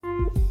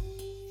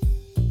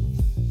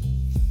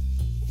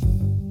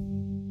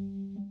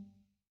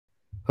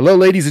Hello,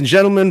 ladies and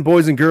gentlemen,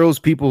 boys and girls,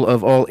 people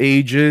of all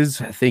ages.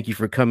 Thank you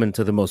for coming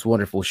to the most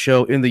wonderful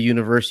show in the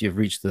universe. You've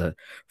reached the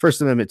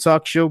First Amendment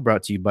Talk Show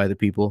brought to you by the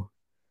people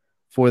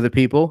for the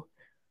people.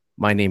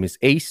 My name is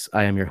Ace.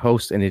 I am your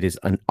host, and it is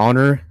an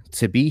honor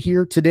to be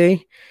here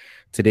today.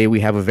 Today, we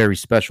have a very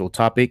special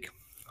topic.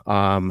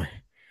 Um,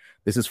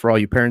 this is for all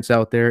you parents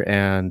out there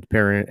and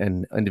parent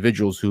and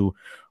individuals who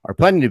are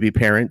planning to be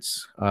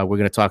parents. We're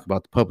going to talk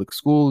about the public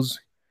schools,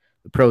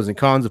 the pros and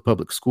cons of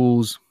public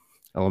schools,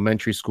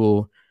 elementary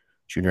school,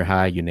 junior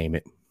high, you name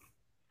it.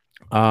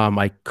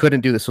 I couldn't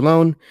do this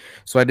alone,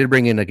 so I did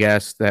bring in a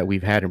guest that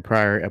we've had in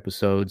prior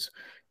episodes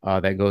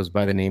that goes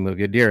by the name of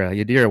Yadira.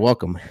 Yadira,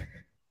 welcome.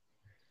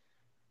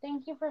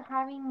 Thank you for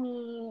having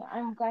me.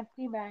 I'm glad to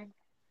be back.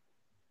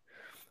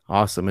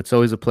 Awesome. It's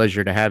always a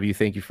pleasure to have you.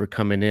 Thank you for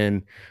coming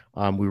in.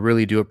 We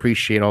really do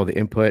appreciate all the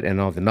input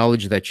and all the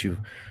knowledge that you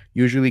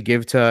usually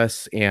give to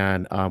us,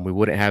 and we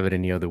wouldn't have it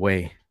any other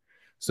way.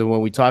 So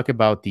when we talk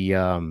about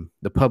the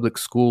public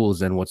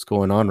schools and what's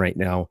going on right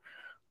now,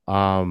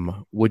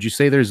 would you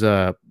say there's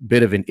a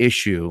bit of an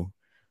issue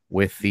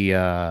with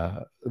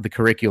the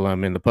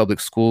curriculum in the public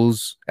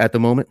schools at the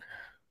moment?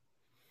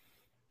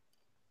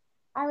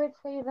 I would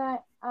say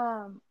that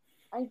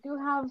I do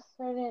have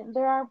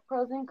there are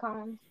pros and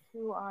cons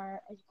to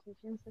our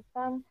education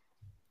system,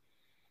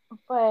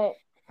 but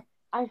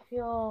I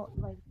feel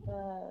like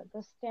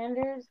the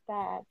standards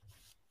that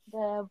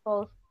the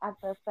both at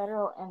the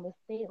federal and the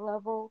state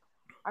level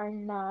are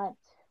not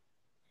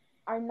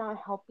are not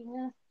helping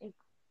us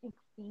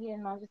succeed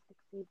and not just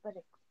succeed but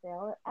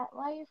excel at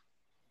life.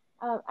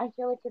 I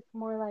feel like it's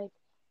more like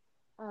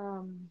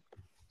um,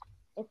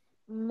 it's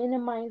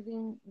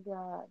minimizing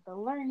the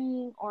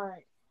learning, or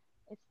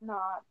it's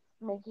not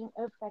making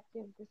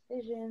effective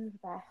decisions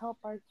that help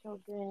our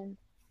children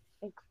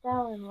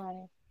excel in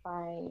life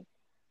by,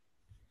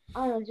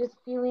 I don't know, just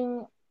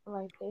feeling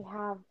like they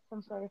have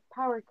some sort of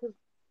power. Because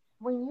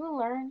when you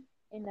learn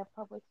in a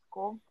public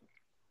school,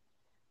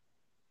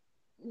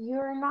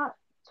 you're not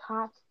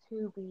taught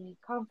to be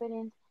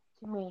confident,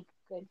 to make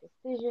good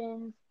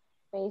decisions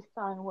based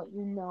on what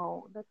you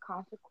know the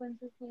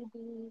consequences may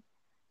be.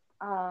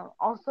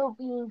 Also,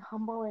 being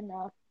humble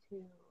enough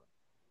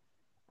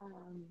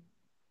um,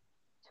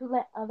 to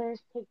let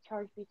others take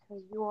charge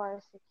because you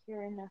are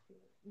secure enough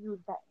you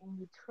that and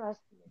you trust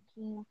your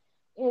team.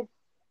 It's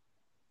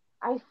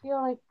I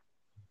feel like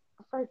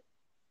for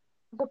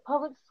the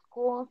public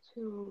school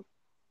to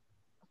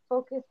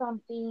focus on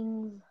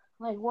things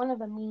like one of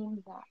the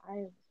memes that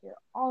I hear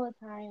all the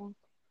time,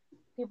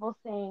 people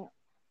saying,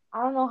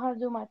 I don't know how to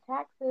do my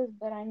taxes,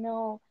 but I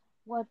know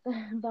what the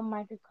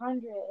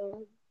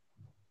mitochondria is.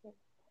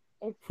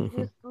 It's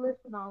useless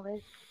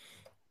knowledge,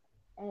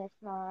 and it's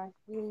not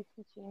really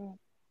teaching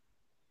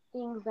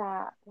things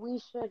that we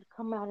should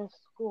come out of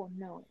school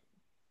knowing,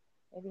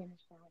 if you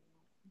understand what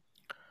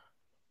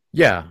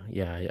Yeah,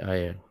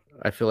 yeah,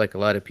 I feel like a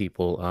lot of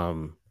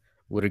people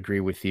would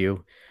agree with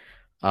you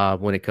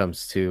when it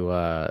comes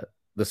to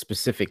the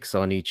specifics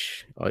on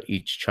each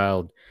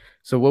child.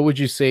 So, what would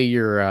you say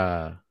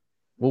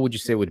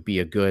would be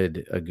a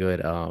good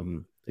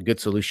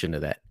solution to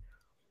that?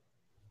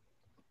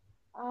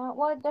 I mean.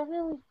 Well, I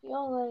definitely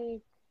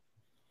feel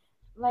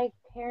like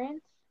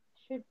parents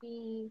should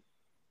be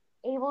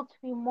able to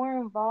be more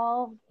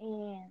involved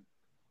in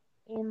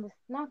the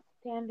not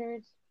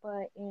standards,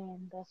 but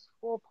in the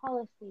school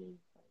policies.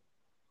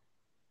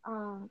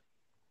 Um,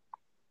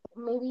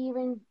 Maybe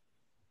even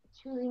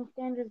choosing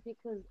standards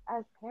because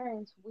as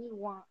parents we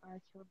want our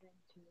children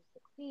to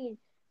succeed,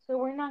 so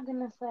we're not going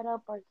to set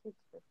up our kids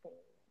for failure.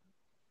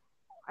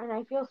 And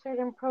I feel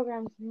certain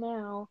programs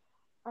now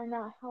are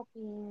not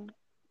helping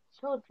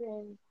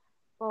children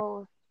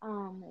both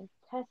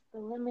test the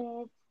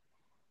limits,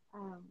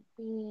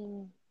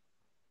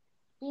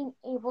 being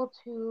able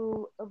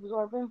to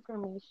absorb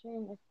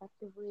information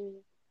effectively.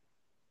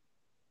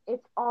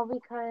 It's all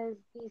because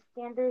these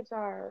standards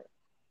are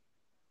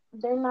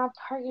they're not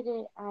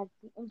targeted at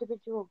the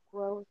individual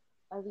growth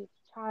of each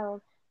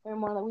child. They're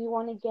more like we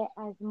want to get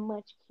as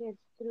much kids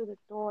through the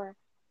door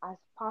as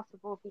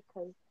possible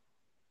because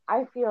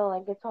I feel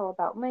like it's all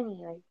about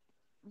money. Like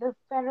the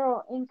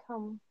federal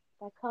income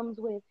that comes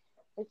with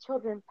the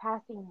children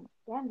passing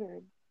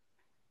standards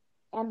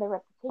and the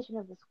reputation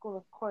of the school,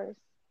 of course,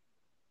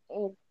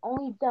 it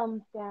only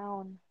dumbs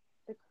down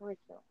the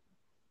curriculum.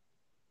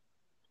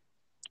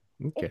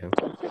 It's Okay.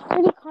 it's a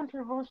pretty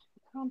controversial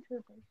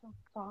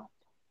thought,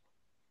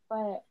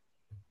 but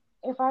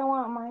if I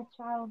want my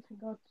child to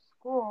go to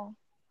school,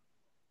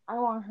 I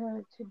want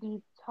her to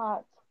be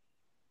taught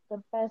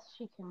the best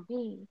she can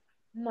be,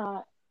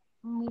 not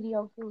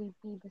mediocrely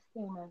be the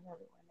same as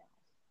everyone else.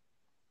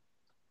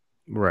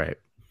 Right.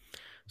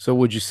 So,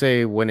 would you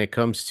say when it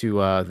comes to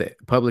the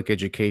public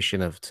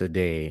education of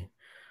today,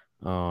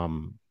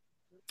 um,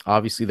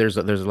 obviously there's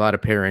a lot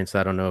of parents.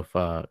 I don't know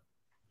if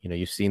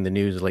you've seen the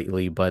news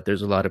lately, but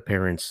there's a lot of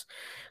parents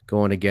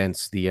going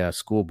against the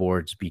school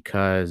boards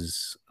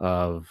because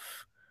of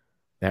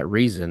that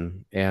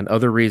reason and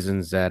other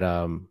reasons that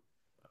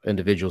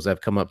individuals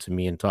have come up to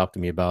me and talked to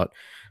me about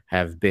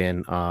have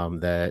been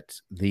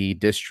that the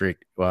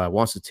district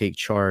wants to take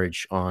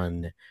charge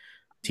on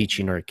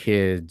teaching our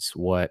kids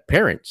what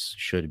parents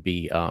should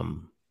be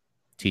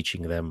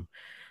teaching them.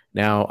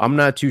 Now, I'm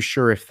not too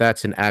sure if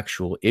that's an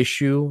actual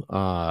issue.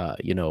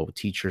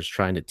 Teachers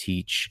trying to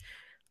teach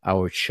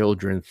our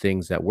children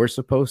things that we're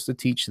supposed to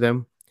teach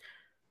them.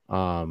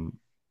 Um,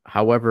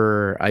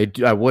 However,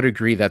 I would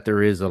agree that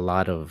there is a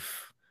lot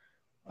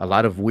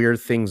of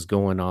weird things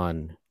going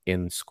on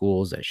in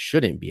schools that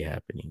shouldn't be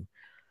happening.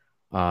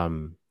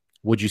 Um,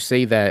 would you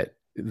say that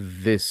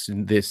this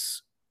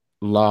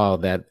law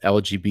that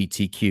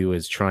LGBTQ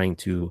is trying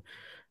to,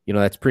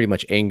 that's pretty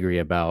much angry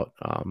about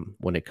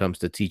when it comes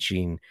to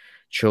teaching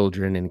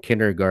children in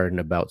kindergarten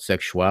about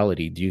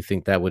sexuality? Do you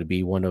think that would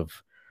be one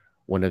of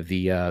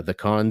the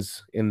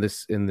cons in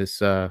this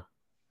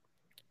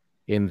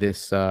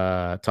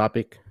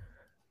topic?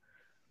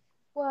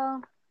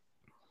 Well,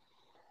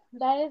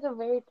 that is a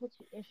very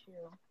touchy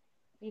issue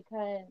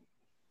because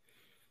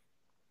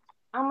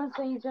I'm gonna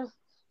say just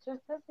as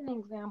an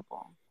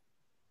example,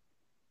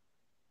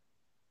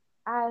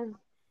 as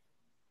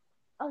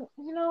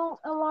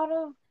a lot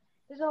of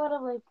there's a lot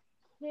of like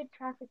kid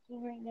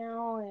trafficking right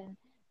now, and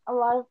a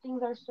lot of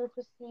things are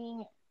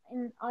surfacing.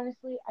 And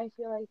honestly, I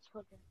feel like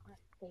children aren't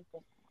safe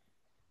anymore.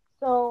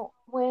 So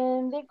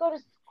when they go to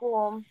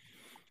school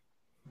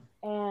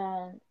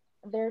and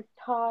they're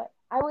taught,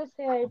 I would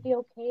say that it'd be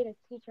okay to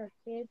teach our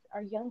kids,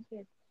 our young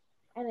kids,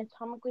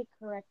 anatomically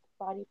correct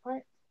body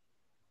parts,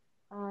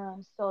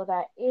 so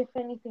that if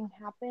anything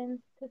happens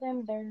to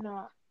them,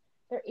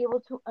 they're able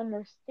to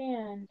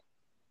understand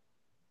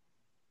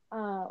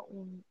uh,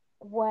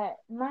 what,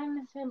 not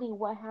necessarily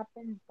what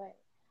happened, but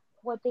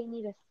what they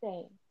need to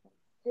say. Like,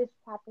 this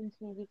happened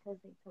to me because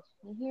they touched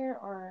me here,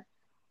 or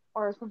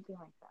something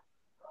like that.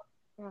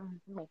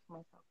 Makes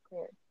myself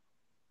clear.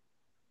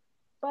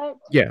 But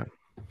Yeah.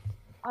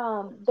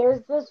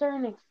 there's a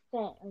certain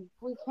extent. Like,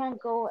 we can't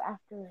go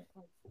after.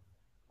 Like,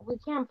 we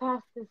can't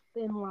pass this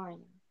thin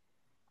line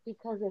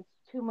because it's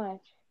too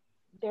much.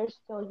 They're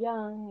still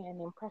young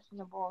and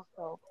impressionable,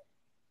 so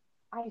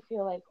I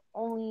feel like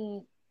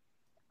only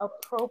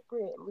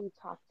appropriately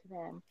talk to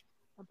them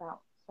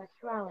about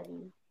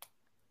sexuality.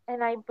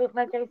 But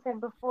like I said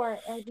before,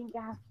 I think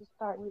it has to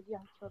start with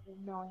young children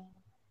knowing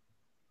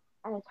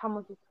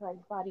anatomically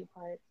correct body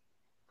parts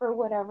for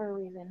whatever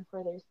reason,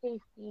 for their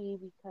safety,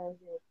 because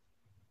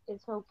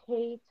it's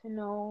okay to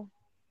know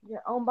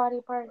your own body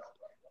parts,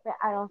 but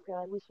I don't feel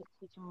like we should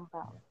teach them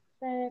about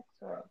sex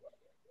or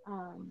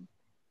um,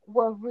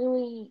 what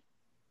really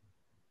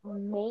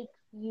makes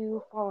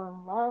you fall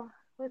in love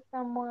with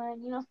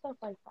someone, stuff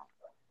like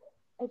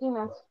that. I think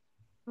that's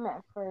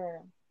meant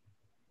for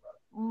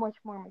much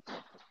more mature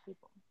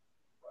people.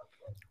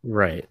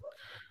 Right.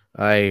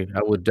 I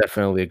would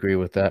definitely agree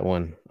with that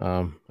one.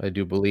 I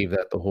do believe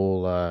that the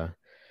whole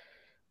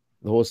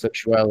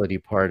sexuality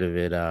part of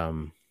it,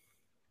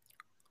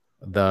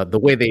 the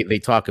way they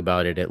talk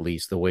about it, at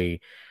least the way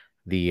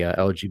the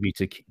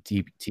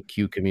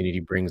LGBTQ community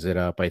brings it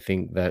up, I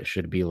think that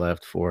should be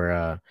left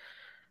for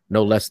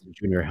no less than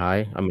junior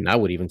high. I mean, I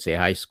would even say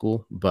high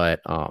school,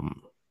 but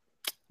I'm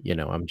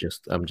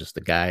just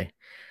a guy.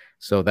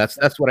 So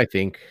that's what I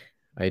think.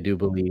 I do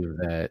believe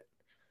that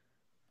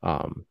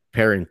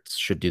parents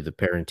should do the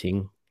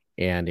parenting,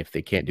 and if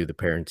they can't do the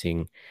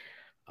parenting,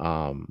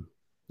 um,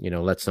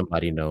 let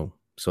somebody know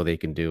so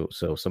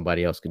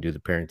somebody else can do the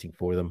parenting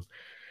for them.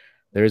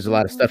 There's a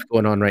lot of stuff Mhm.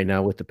 going on right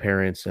now with the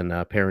parents, and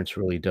parents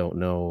really don't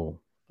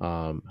know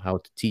how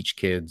to teach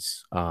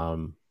kids I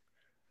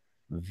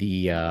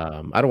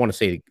don't want to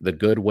say the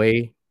good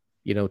way,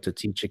 to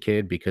teach a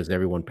kid because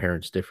everyone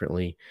parents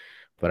differently,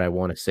 but I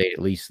want to say at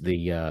least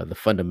the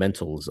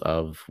fundamentals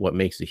of what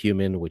makes a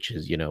human, which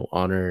is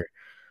honor,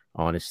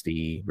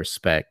 honesty,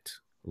 respect,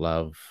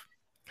 love,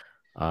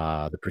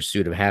 the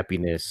pursuit of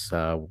happiness,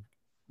 not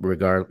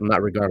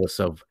regardless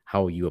of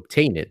how you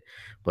obtain it,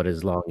 but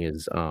as long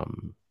as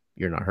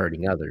you're not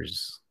hurting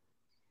others,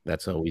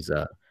 that's always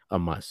a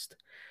must.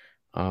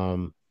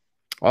 Um,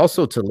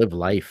 Also to live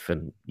life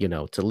and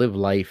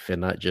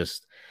not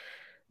just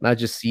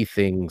see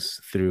things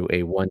through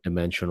a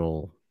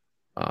one-dimensional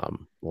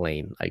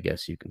lane, I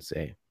guess you can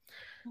say.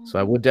 So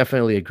I Mhm. would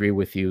definitely agree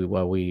with you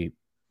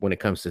when it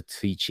comes to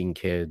teaching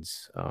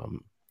kids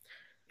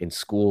in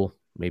school,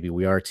 maybe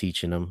we are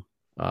teaching them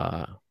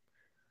uh,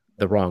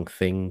 the wrong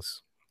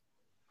things.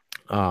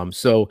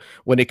 So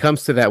when it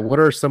comes to that, what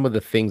are some of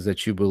the things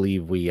that you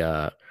believe we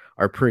are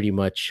pretty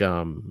much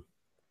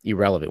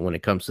irrelevant when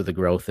it comes to the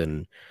growth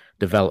and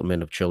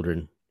development of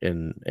children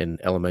in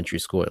elementary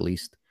school, at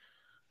least?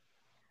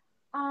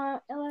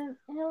 In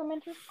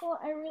elementary school,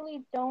 I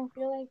really don't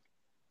feel like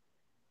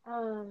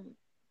um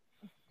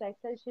sex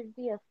ed should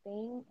be a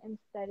thing.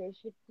 Instead, it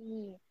should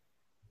be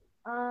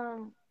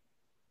um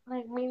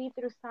like maybe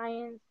through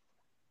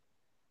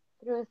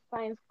a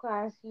science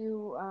class,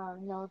 you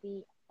know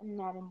the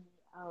anatomy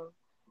of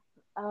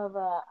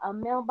a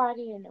male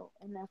body and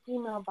a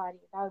female body.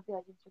 That would be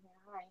like in junior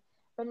high,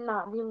 but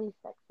not really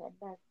sex ed.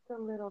 That's a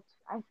little.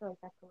 I feel like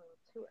that's a little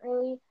too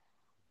early.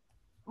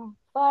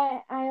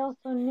 But I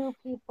also knew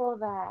people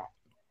that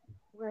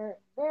were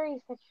very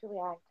sexually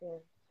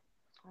active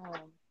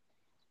um,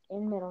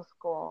 in middle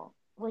school,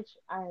 which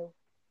I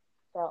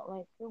felt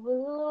like it was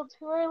a little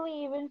too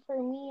early even for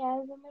me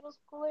as a middle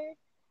schooler.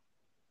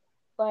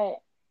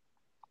 But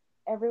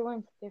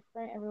everyone's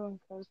different, everyone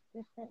goes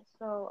different,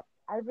 so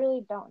I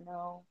really don't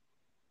know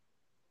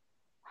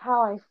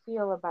how I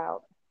feel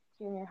about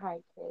junior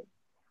high kids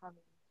having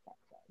sex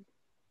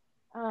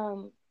ed.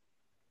 Um,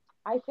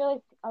 I feel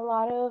like a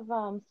lot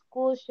of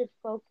schools should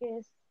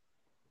focus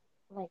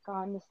like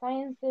on the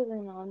sciences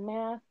and on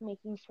math,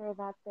 making sure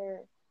that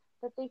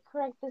they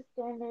correct the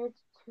standards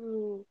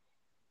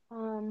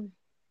um,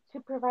 to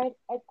provide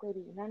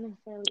equity, not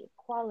necessarily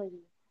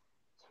equality,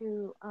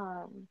 to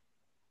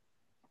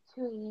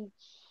to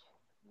each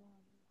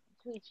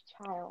to each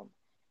child.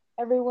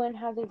 Everyone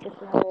has a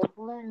different way of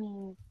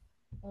learning,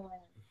 and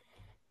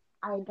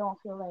I don't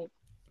feel like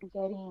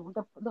getting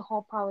the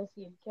whole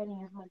policy of getting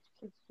as much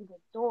kids through the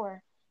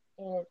door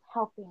is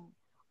helping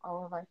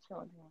all of our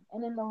children.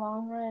 And in the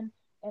long run,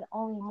 it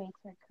only makes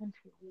our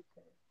country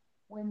weaker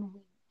when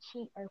we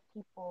cheat our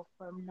people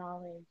from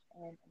knowledge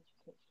and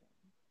education.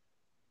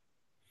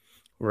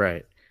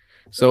 Right.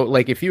 So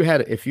like if you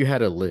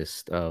had a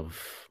list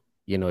of,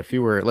 if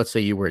you were, let's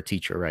say you were a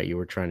teacher, right? You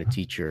were trying to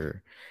teach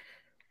your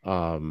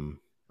um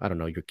I don't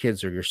know, your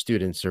kids or your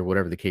students or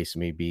whatever the case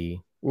may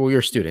be. Well,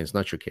 your students,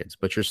 not your kids,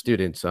 but your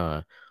students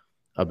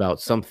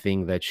about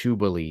something that you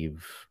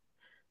believe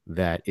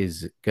that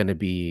is going to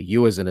be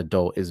you as an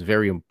adult is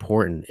very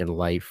important in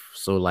life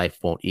so life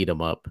won't eat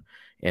them up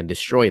and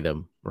destroy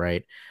them,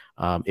 right?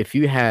 If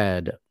you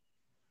had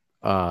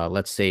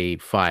let's say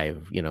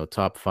five,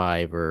 top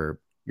five or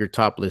your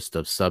top list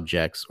of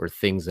subjects or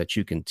things that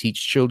you can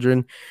teach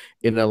children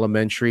in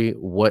elementary,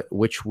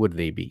 which would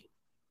they be?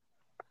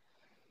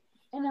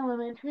 In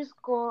elementary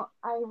school,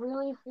 I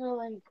really feel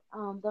like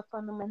the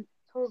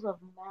fundamentals of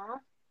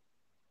math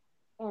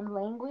and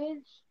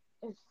language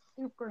is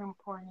super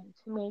important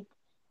to make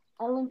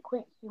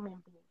eloquent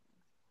human beings.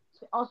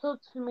 To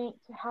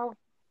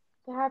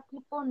have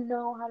people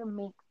know how to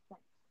make sense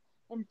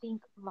and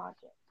think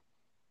logic.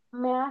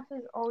 Math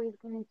is always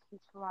going to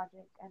teach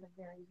logic at a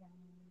very young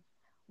age,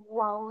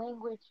 while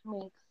language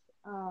makes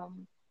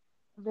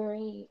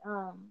very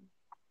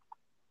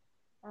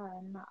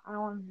not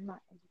I'm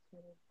not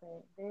educated,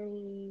 but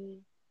very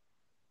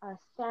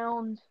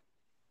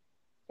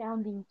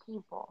sounding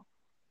people.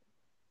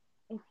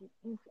 If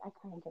I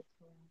kind of get to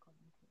where I'm going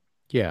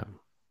Yeah.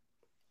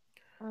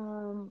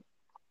 to.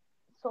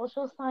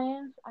 Social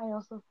science, I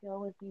also feel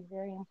would be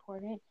very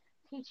important.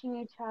 Teaching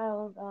a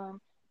child,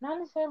 not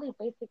necessarily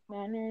basic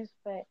manners,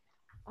 but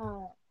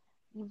uh,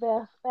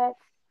 the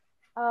effects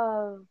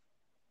of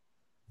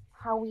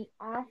how we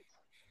act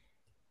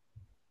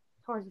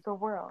towards the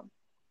world.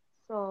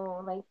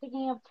 So, like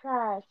picking up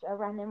trash, a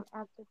random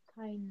act of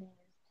kindness,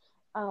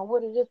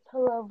 what it is to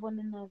love one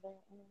another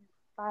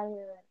and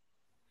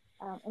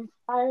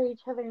inspire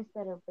each other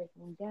instead of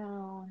breaking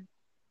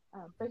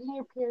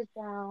your peers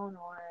down,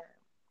 or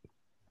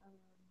um,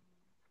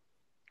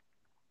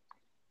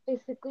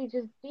 basically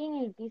just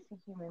being a decent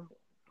human being.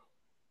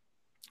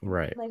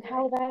 Right. Like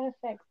how that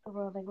affects the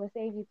world. Like, let's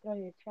say if you throw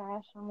your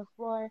trash on the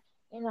floor,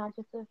 it not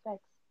just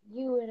affects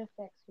you, it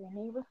affects your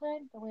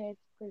neighborhood, the way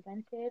it's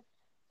presented,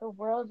 the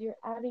world. You're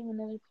adding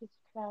another piece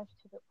of trash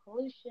to the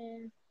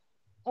pollution,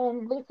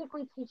 and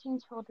basically teaching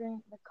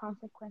children the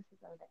consequences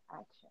of their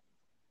actions.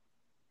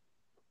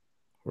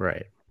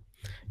 Right.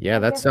 Yeah, I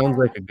that guess sounds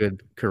like that a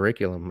good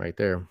curriculum right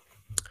there.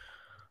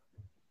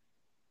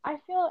 I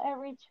feel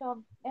every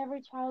child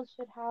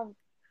should have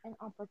an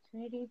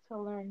opportunity to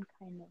learn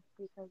kindness,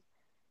 because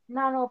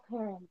not all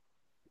parents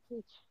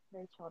teach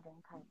their children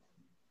kindness.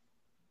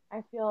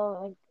 I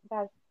feel like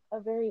that's a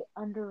very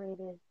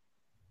underrated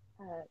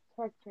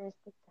characteristic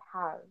to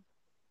have.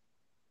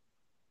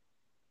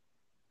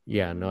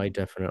 Yeah, no, I Mm,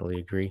 definitely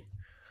agree.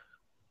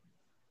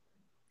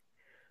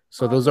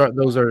 So well, those the are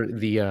those thing, are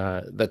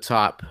the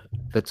top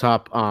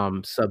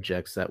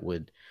subjects that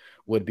would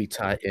be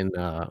taught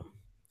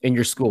in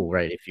your school, mhm.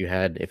 right? If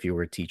you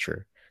were a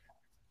teacher.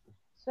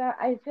 So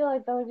I feel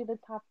like that would be the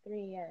top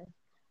three. Yes.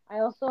 I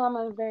also am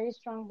a very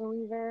strong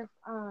believer.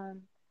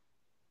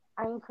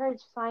 I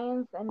encourage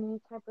science and any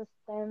type of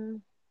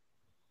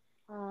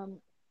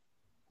um,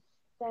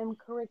 STEM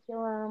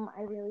curriculum.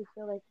 I really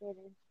feel like it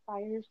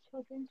inspires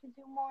children to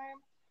do more.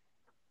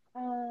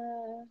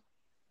 Uh,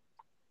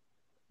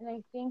 and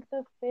I think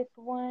the fifth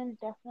one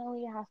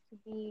definitely has to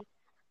be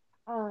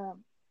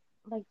um,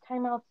 like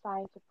time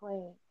outside to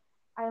play.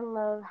 I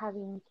love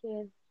having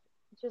kids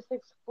just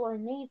explore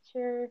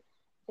nature.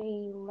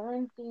 They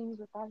learn things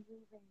without you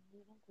even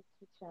needing to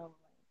teach them,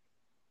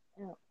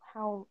 like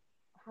how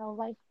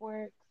life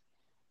works.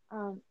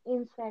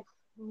 Insects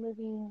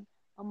living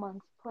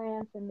amongst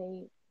plants, and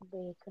they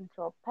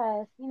control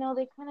pests.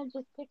 They kind of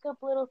just pick up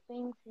little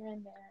things here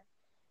and there,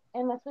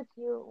 and that's with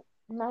you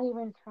not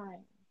even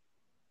trying.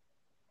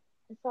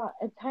 So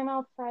a time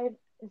outside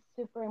is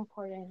super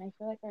important. I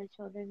feel like our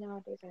children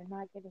nowadays are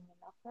not getting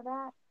enough of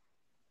that.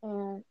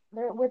 and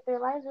they're with their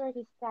lives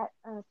already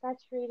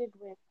saturated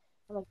with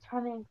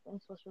electronics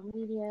and social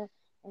media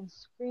and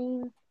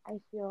screens. I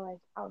feel like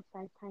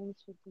outside time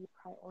should be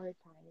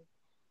prioritized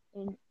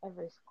in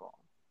every school,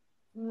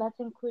 and that's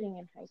including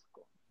in high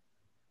school.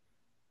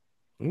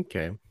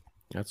 Okay,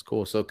 that's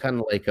cool. So kind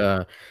of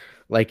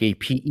like a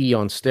PE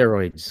on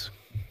steroids.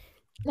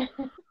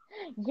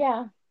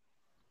 Yeah,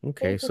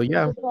 Okay, so basically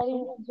yeah.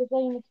 just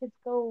letting the kids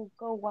go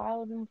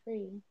wild and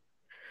free.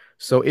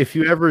 So if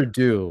you ever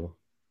do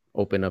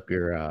open up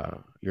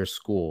your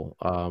school,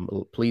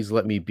 please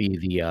let me be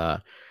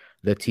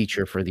the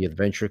teacher for the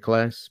adventure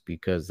class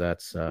because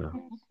that's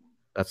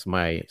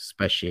my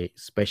special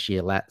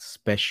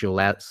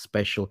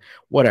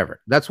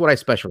whatever. That's what I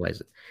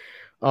specialize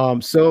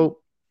in. So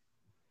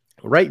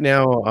right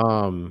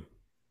now,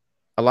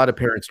 a lot of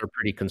parents are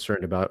pretty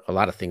concerned about a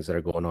lot of things that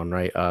are going on,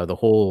 right? The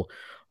whole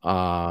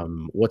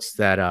what's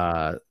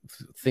that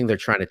thing they're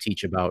trying to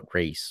teach about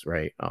race,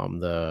 right?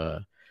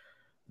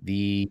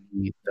 The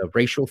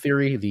racial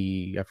theory,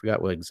 the I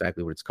forgot what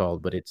exactly what it's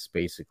called, but it's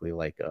basically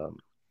like a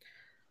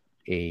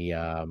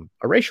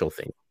racial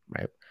thing,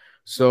 right?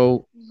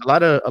 So a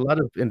lot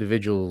of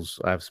individuals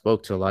I've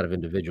spoke to a lot of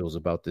individuals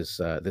about this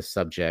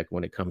subject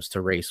when it comes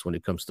to race, when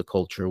it comes to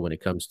culture, when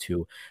it comes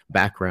to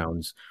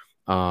backgrounds.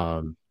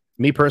 Um,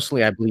 Me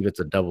personally, I believe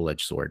it's a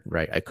double-edged sword,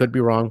 right? I could be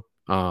wrong.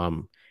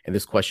 And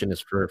this question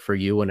is for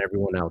you and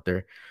everyone out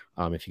there.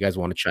 If you guys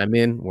want to chime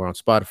in, we're on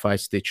Spotify,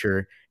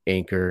 Stitcher,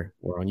 Anchor,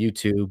 we're on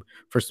YouTube,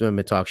 First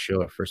Amendment Talk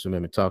Show, at First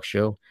Amendment Talk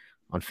Show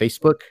on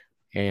Facebook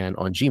and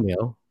on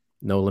Gmail,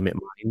 No Limit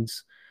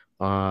Minds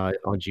on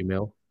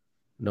Gmail,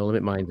 No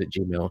Limit Minds at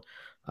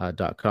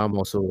gmail.com.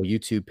 Also, a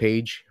YouTube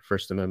page,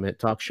 First Amendment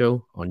Talk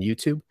Show on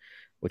YouTube,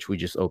 which we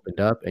just opened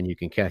up, and you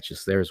can catch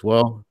us there as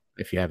well.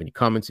 If you have any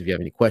comments, if you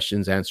have any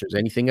questions, answers,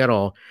 anything at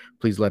all,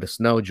 please let us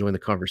know. Join the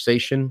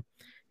conversation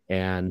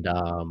and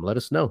let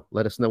us know.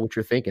 Let us know what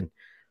you're thinking.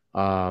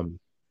 Um,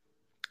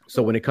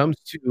 so, when it comes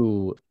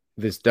to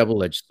this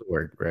double edged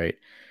sword, right?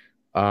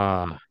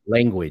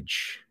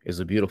 Language is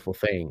a beautiful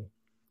thing,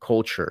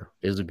 culture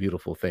is a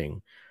beautiful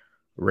thing,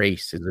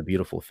 race is a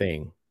beautiful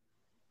thing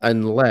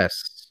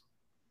unless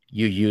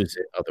you use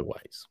it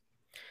otherwise.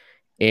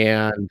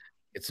 And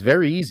it's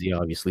very easy,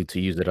 obviously, to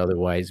use it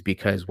otherwise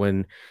because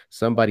when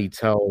somebody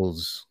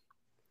tells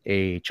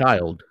a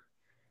child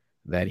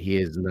that he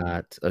is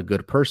not a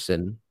good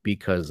person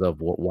because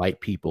of what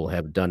white people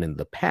have done in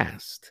the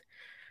past,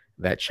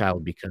 that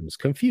child becomes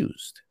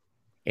confused.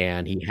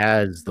 And he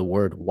has the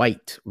word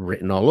white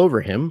written all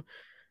over him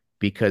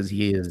because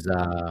he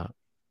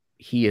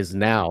is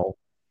now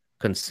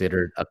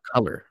considered a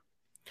color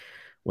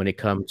when it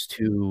comes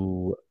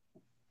to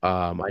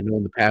I know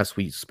in the past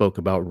we spoke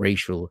about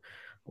racial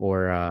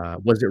or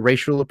was it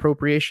racial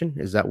appropriation?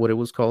 Is that what it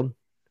was called?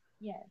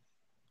 Yes.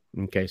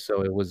 Okay,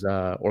 so it was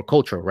or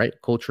cultural, right?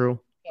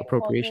 Cultural Yeah, cultural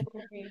appropriation.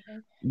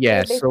 appropriation. So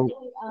Yeah, it so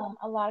basically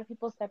a lot of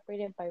people separate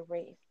it by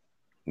race.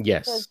 So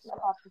yes. it's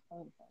about the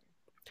same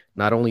thing.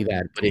 Not only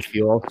that, but if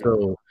you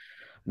also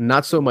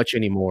not so much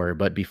anymore,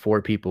 but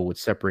before people would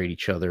separate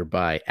each other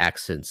by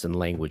accents and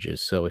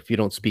languages. So if you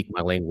don't speak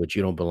my language,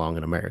 you don't belong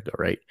in America,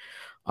 right?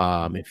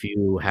 If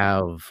you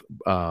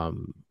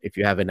if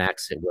you have an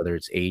accent, whether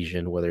it's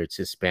Asian, whether it's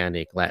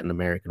Hispanic, Latin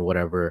American,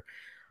 whatever,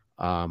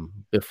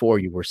 before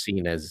you were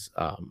seen as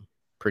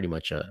pretty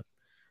much a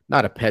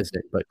not a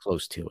peasant, but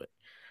close to it.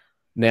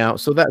 Now,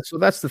 so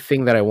that's the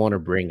thing that I want to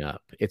bring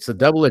up. It's a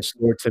double-edged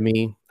sword to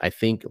me. I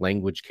think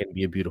language can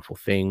be a beautiful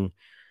thing.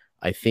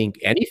 I think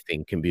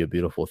anything can be a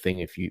beautiful thing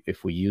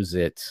if we use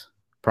it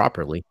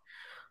properly,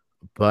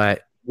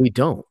 but we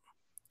don't.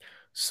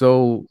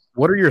 So,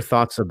 what are your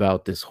thoughts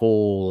about this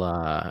whole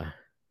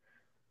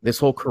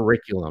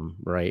curriculum,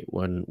 right?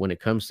 When it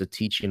comes to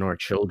teaching our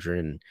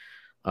children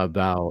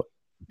about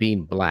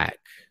being black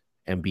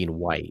and being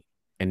white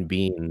and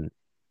being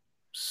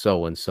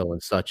so and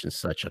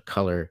such a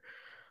color.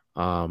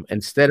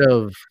 Instead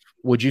of,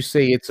 would you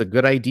say it's a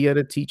good idea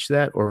to teach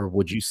that, or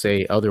would you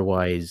say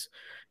otherwise,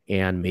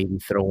 and maybe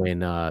throw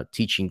in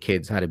teaching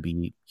kids how to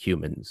be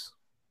humans?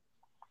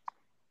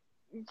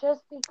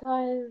 Just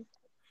because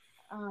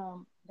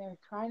they're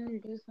trying to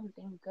do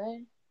something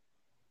good,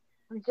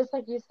 just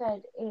like you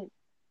said,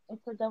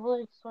 it's a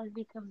double-edged sword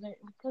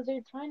because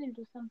they're trying to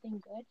do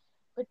something good,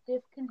 but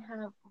this can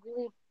have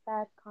really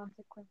bad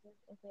consequences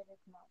if it is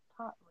not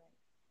taught right.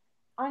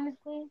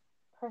 Honestly,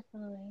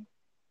 personally,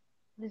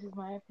 this is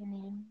my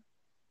opinion.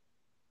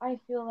 I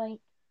feel like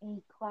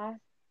a class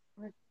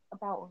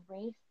about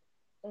race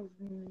is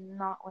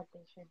not what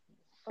they should be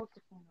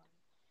focusing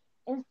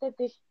on. Instead,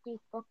 they should be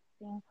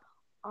focusing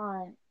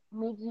on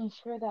making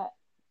sure that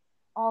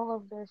all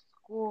of their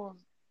schools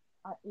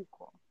are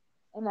equal,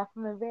 and that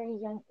from a very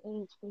young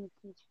age they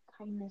teach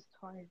kindness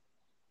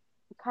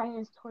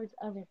towards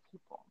other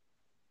people.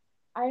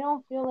 I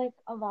don't feel like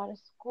a lot of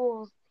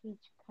schools teach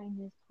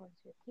kindness towards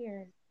your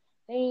peers.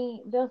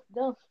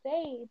 They'll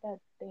say that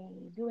they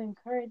do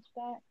encourage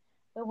that,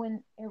 but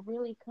when it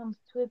really comes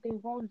to it, they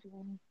won't do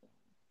anything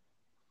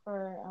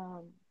for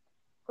um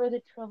for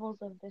the troubles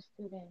of the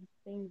students.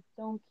 They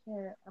don't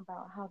care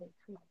about how they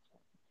treat each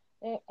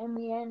other. In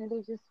the end, they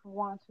just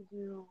want to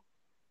do.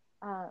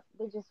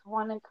 They just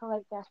want to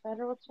collect that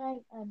federal check,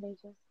 and they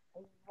just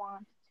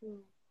want to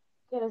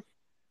get us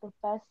the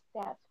best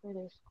stats for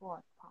their school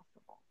as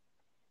possible.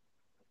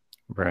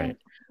 Right.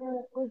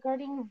 And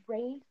regarding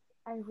race,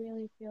 I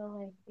really feel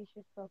like they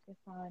should focus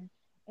on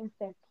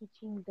instead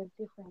teaching the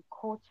different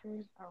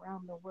cultures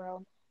around the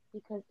world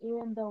because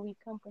even though we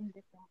come from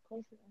different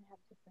places and have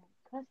different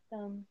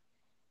customs,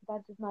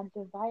 that does not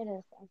divide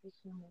us as a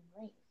human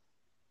race.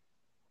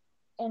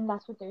 And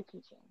that's what they're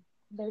teaching.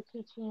 They're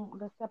teaching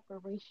the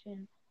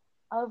separation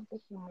of the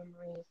human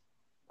race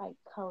by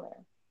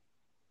color,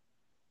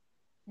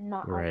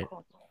 not our Right.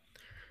 culture.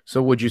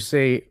 So would you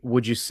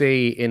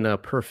say in a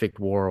perfect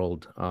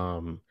world,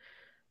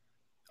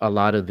 a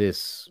lot of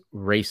this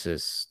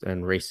racist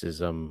and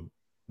racism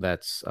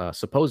that's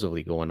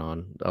supposedly going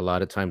on, a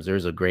lot of times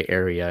there's a gray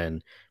area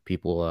and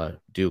people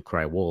do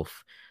cry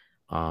wolf.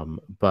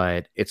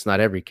 But it's not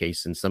every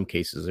case. In some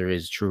cases, there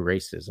is true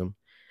racism.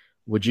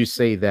 Would you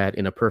say that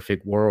in a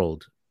perfect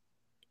world,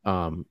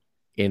 um,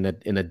 in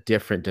a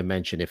different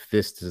dimension, if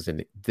this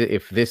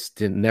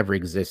didn't never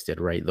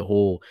existed, right? The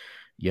whole,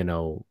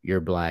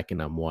 you're black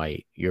and I'm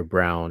white, you're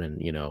brown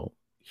and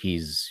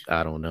he's,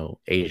 I don't know,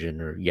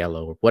 Asian or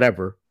yellow or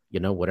whatever,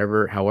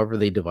 whatever, however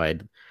they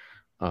divide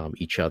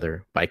each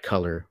other by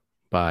color,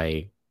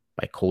 by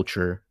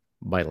culture,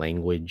 by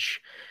language.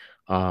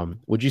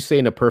 Would you say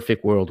in a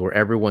perfect world where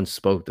everyone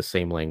spoke the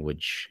same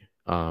language,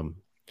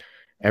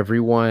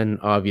 everyone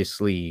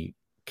obviously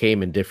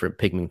came in different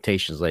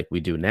pigmentations like we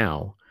do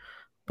now,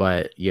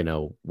 but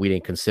we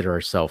didn't consider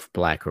ourselves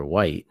black or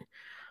white.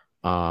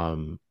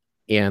 Um,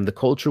 and the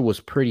culture was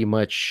pretty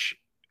much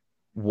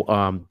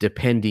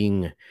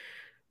depending.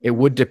 It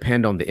would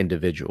depend on the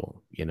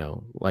individual.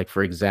 Like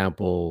for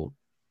example,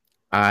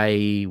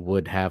 I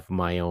would have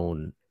my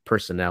own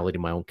personality,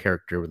 my own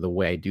character, the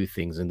way I do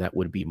things, and that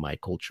would be my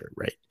culture,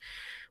 right?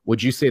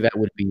 Would you say that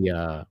would be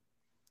a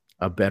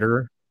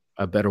better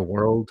a better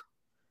world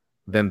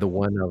than the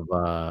one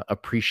of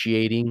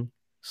appreciating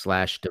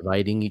slash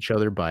dividing each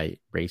other by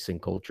race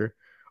and culture?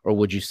 Or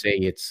would you say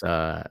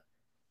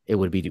it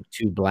would be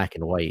too black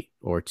and white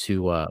or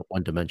too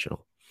one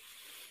dimensional?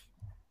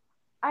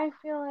 I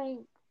feel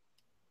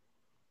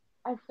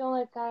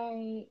like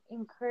I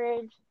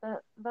encourage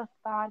the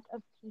thought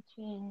of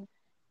teaching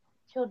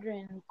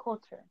children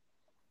culture.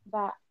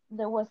 That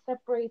what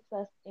separates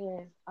us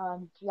is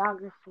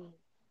geography,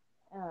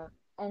 um,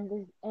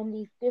 and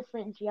these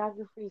different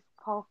geographies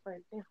call for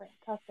different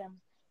customs,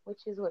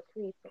 which is what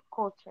creates a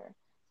culture.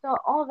 So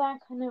all that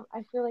kind of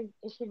I feel like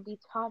it should be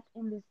taught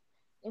in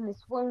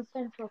this one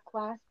central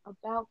class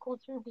about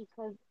culture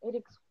because it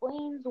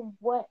explains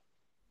what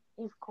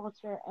is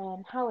culture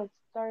and how it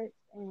starts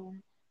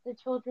and the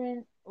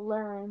children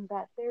learn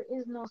that there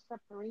is no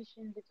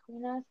separation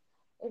between us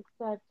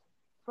except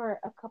for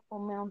a couple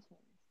mountains,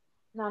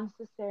 not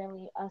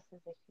necessarily us as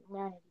a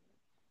humanity.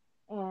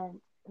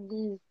 And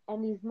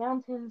these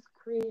mountains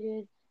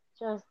created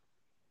just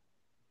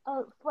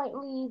a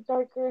slightly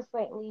darker,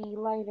 slightly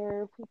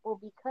lighter people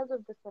because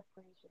of the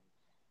separation.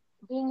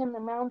 Being in the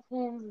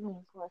mountains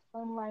means less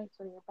sunlight,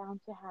 so you're bound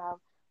to have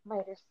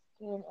lighter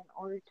skin in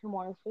order to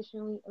more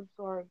efficiently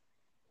absorb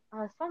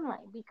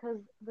sunlight because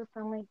the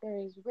sunlight there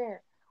is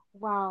rare.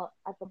 While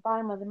at the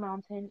bottom of the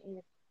mountain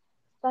it's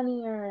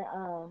sunnier,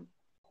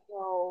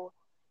 so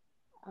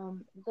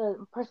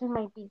the person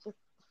might be just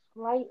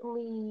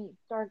slightly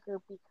darker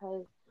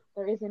because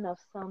there is enough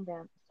sun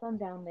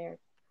down there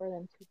for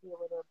them to be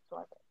able to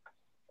absorb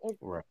it.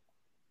 Right.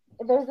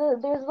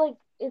 There's like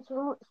it's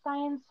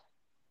science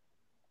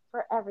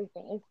for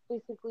everything. It's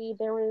basically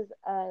there was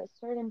a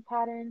certain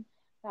pattern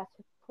that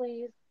took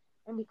place,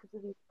 and because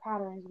of these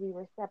patterns, we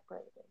were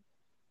separated.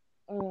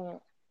 And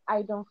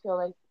I don't feel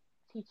like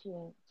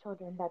teaching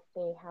children that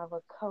they have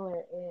a color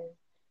is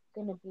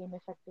going to be an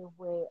effective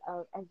way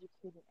of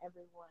educating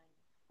everyone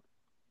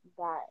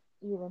that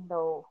even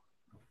though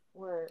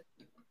we're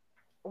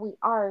we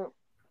are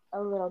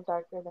a little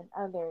darker than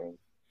others,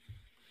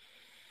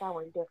 that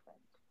we're different.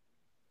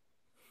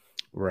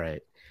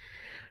 Right.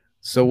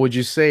 So would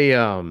you say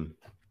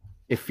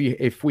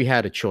if we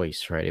had a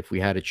choice, right? If we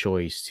had a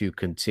choice to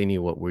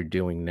continue what we're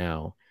doing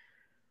now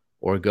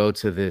or go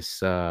to this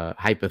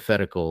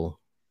hypothetical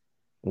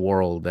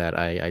world that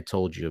I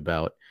told you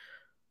about,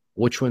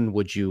 which one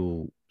would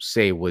you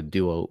say would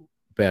do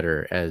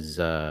better as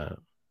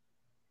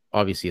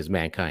obviously as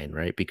mankind,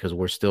 right? Because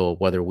we're still,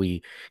 whether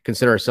we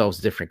consider ourselves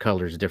different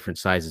colors, different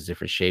sizes,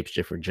 different shapes,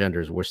 different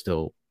genders, we're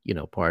still,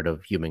 part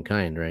of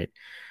humankind, right?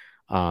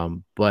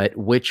 But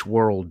which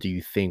world do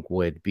you think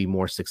would be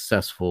more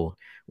successful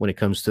when it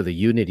comes to the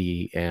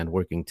unity and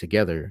working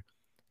together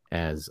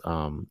as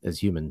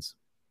humans?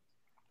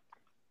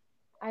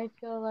 I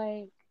feel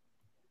like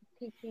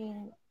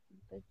teaching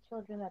the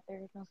children that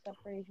there is no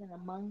separation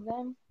among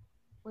them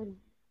would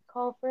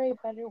call for a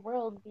better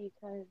world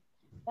because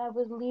that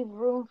would leave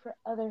room for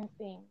other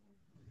things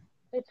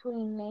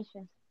between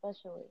nations,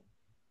 especially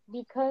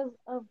because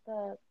of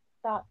the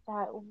thought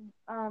that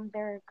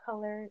there are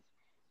colors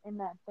and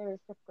that there are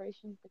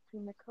separations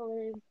between the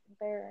colors.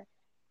 There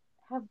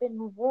have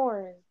been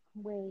wars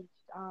waged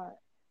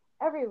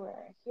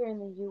everywhere here in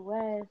the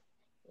U.S.,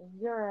 in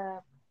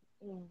Europe,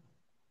 in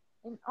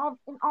in all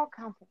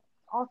continents,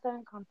 all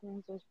 7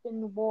 continents. There's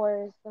been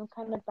wars, some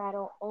kind of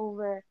battle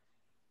over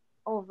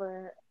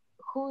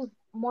who's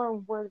more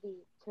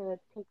worthy to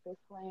take this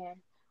land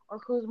or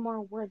who's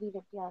more worthy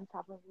to be on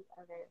top of the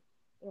other.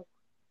 It's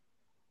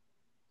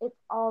it's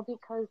all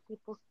because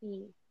people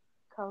see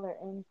color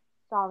and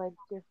solid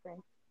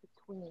difference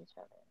between each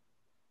other.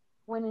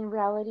 When in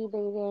reality they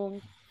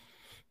didn't.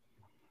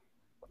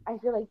 I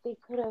feel like they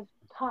could have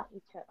taught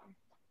each other,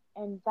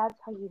 and that's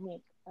how you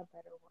make a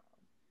better world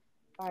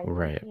by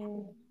Right.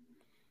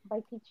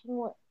 teaching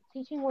what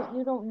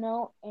you don't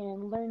know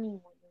and learning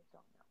what you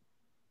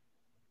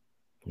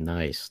don't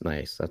Nice,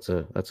 nice. That's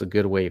a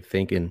good way of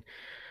thinking.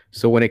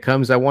 So when it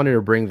comes, I wanted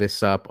to bring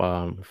this up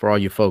for all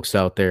you folks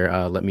out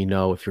there. Let me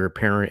know if you're a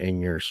parent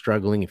and you're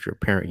struggling. If you're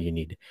a parent, you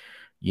need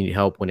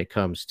help when it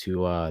comes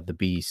to the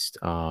beast.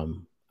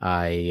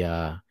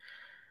 I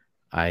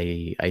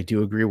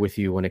do agree with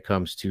you when it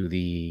comes to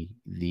the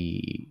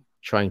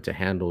trying to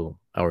handle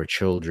our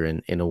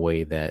children in a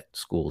way that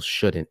schools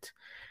shouldn't.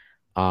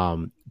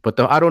 But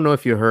I don't know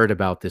if you heard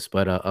about this,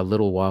 but a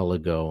little while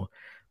ago,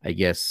 I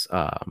guess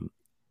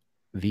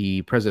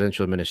the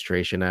presidential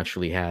administration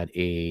actually had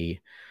a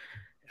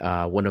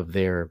one of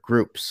their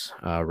groups,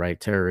 right,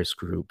 terrorist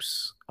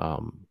groups,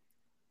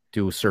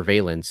 do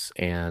surveillance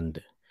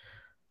and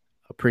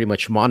pretty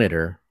much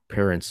monitor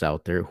parents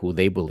out there who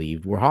they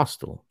believed were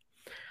hostile.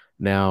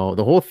 Now,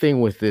 the whole thing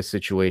with this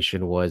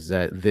situation was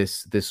that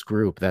this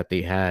group that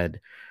they had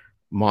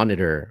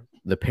monitor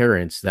the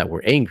parents that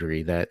were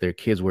angry that their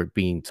kids were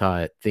being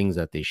taught things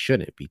that they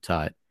shouldn't be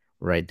taught,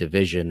 right?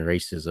 Division,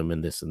 racism,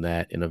 and this and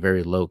that in a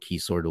very low key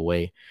sort of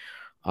way.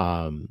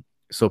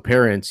 So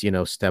parents,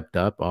 stepped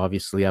up.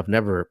 Obviously, I've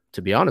never,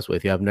 to be honest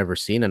with you, I've never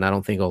seen, and I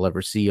don't think I'll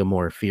ever see a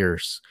more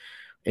fierce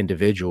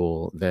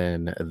individual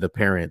than the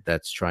parent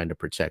that's trying to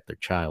protect their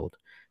child.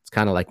 It's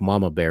kind of like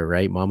Mama Bear,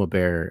 right? Mama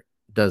Bear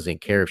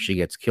doesn't care if know. she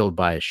gets killed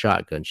by a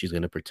shotgun. She's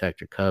going to protect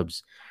her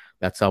cubs.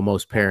 That's how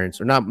most parents,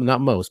 or Exactly.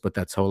 not most, but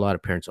that's how a lot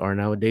of parents are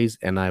nowadays.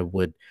 And I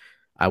wouldn't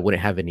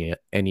have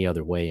any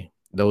other way.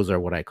 Those are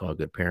what I call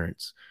good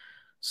parents.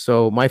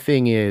 So my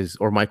thing is,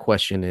 or my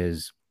question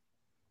is,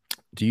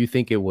 do you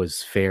think it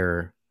was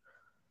fair?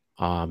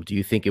 Do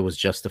you think it was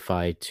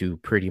justified to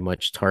pretty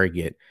much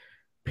target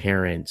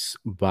parents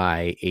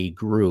by a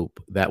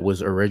group that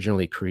was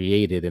originally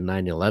created in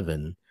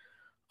 9/11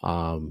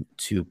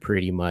 to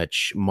pretty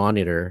much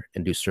monitor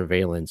and do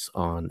surveillance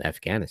on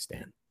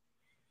Afghanistan?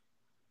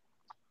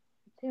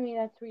 To me,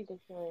 that's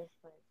ridiculous.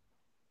 Like,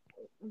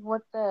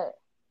 what the?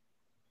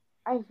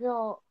 I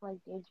feel like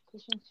the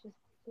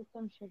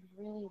system should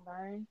really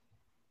learn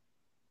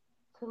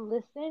to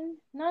listen.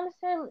 Not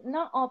necessarily,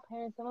 not all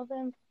parents. Some of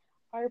them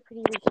are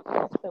pretty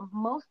ridiculous, but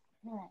most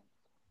parents,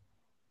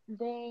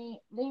 they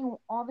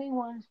all they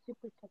want is to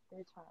protect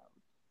their child.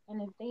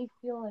 And if they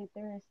feel like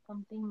there is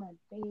something that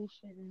they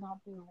should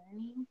not be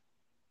learning,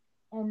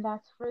 and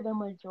that's for the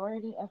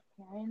majority of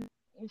parents,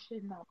 it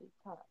should not be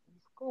taught in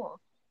school,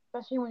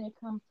 especially when it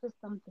comes to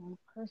something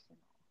personal,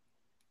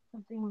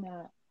 something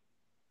that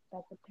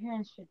the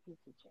parents should be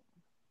teaching,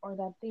 or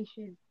that they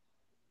should,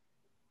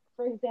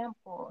 for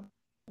example,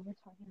 we're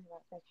talking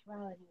about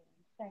sexuality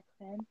and sex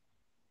ed.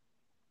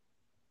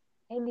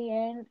 In the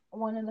end,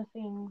 one of the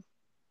things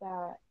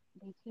that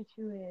they teach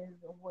you is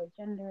what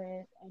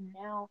gender is, and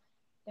now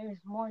there's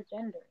more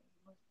gender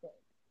listed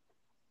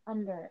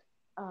under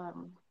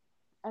um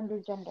under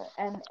gender,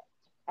 and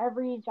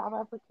every job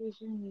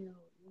application you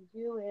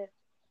do is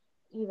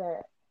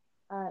either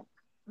uh,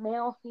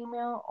 male,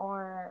 female,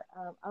 or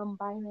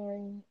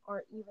unbinary,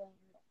 or even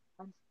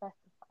unspecified.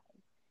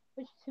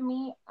 Which to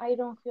me, I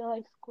don't feel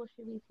like school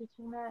should be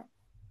teaching that.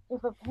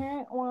 If a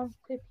parent wants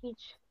to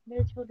teach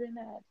their children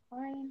that, it's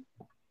fine.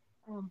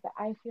 But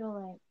I feel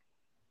like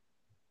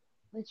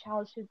the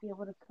child should be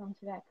able to come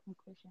to that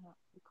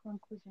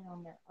conclusion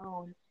on their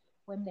own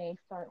when they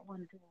start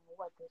wondering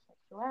what their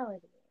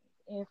sexuality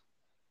is,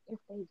 if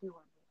they do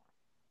wonder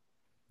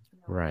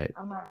that. Right.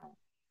 I'm not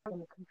going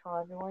to control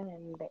everyone,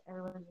 and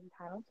everyone's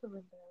entitled to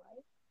live their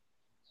life.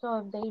 So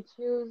if they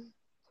choose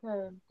to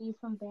be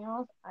something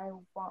else, I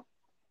want,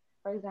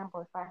 for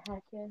example, if I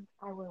had kids,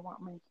 I would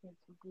want my kids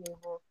to be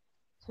able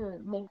to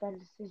make that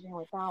decision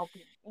without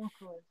being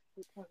influenced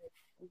because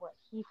it's what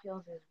he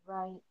feels is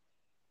right,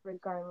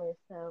 regardless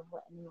of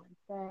what anyone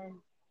says.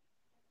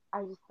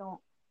 I just don't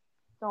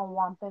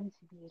want them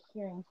to be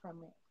hearing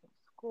from it from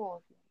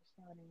school, if you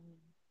understand what I mean.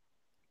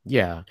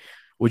 Yeah.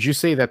 Would you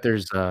say that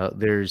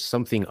there's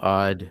something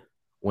odd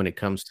when it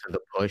comes to the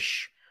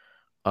push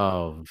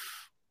of,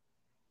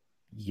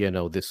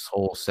 this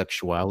whole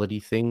sexuality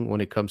thing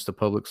when it comes to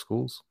public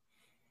schools?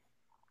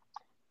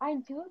 I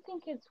do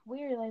think it's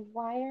weird. Like,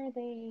 why are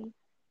they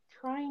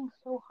trying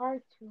so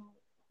hard to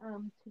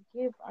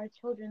give our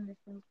children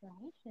this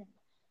information?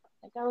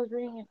 Like, I was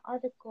reading an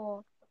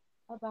article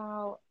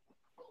about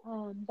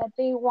that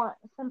they want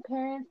some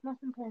parents, not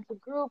some parents, a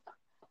group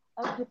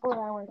of people that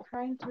were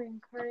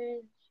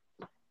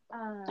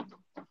um,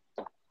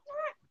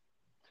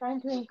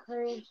 trying to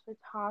encourage the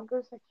talk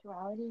of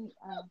sexuality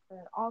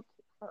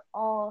for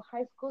all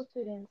high school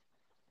students.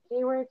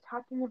 They were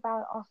talking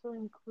about also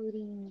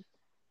including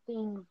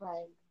things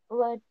like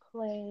blood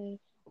play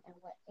and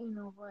what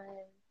anal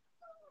was.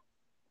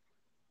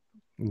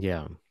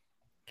 Yeah.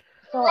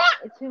 So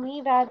to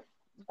me, that's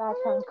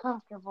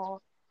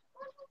uncomfortable.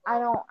 I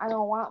don't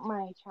want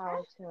my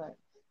child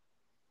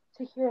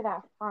to hear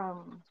that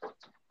from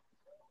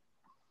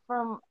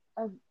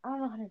I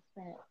don't know how to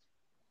explain it,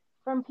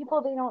 from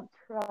people they don't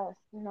trust.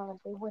 That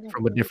they wouldn't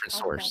From a really different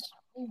talk about source.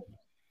 it.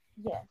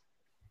 Yes.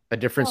 A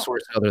different So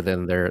source other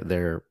than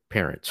their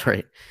parents,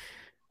 right?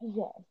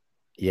 yes.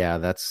 Yeah,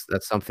 that's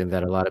something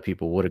that a lot of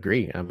people would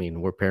agree. I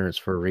mean, we're parents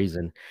for a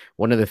reason.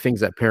 One of the things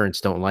that parents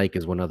don't like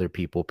is when other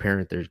people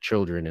parent their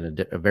children in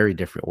a very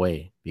different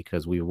way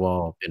because we've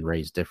all been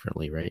raised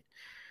differently, right?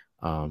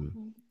 Um,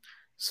 Hmm.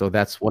 So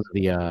that's one of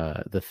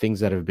the things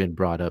that have been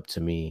brought up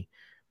to me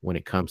when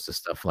it comes to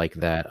stuff like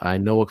that. I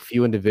know a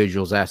few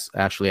individuals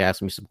actually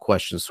asked me some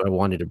questions, so I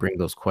wanted to bring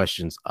those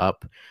questions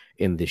up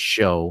in this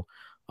show.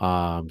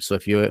 So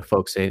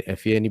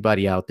if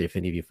anybody out there, if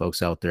any of you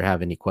folks out there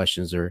have any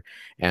questions or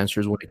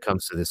answers when it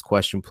comes to this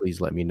question,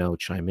 please let me know,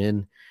 chime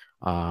in.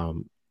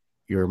 Um,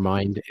 your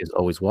mind is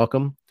always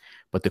welcome.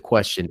 But the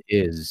question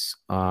is,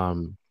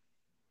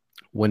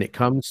 when it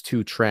comes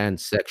to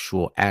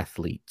transsexual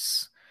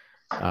athletes,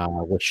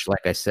 which,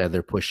 like I said,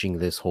 they're pushing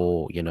this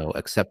whole,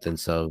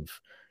 acceptance of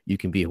you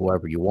can be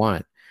whoever you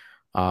want.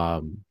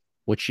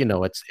 Which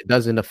it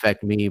doesn't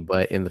affect me,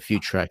 but in the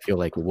future, I feel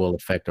like it will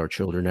affect our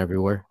children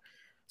everywhere,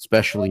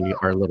 especially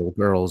our little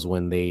girls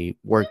when they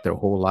work their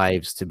whole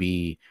lives to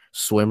be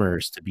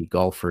swimmers, to be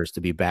golfers,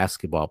 to be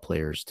basketball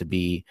players, to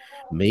be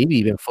maybe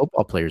even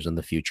football players in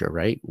the future,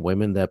 right?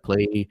 Women that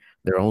play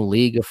their own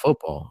league of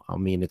football. I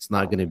mean, it's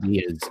not going to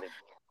be as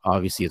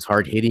obviously as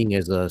hard hitting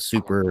as a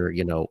Superman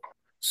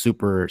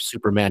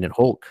and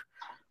Hulk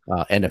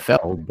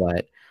NFL,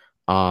 but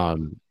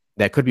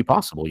that could be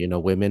possible.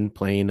 Women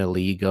playing a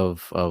league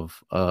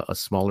of a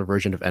smaller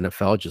version of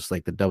NFL, just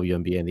like the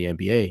WNBA and the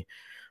NBA.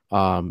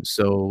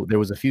 So there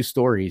was a few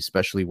stories,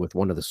 especially with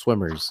one of the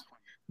swimmers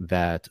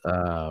that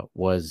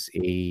was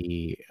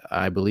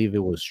I believe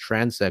it was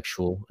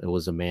transsexual. It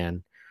was a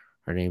man.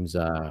 Her name's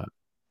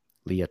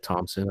Leah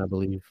Thompson, I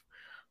believe,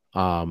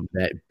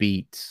 that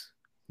beat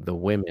the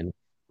women,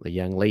 the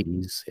young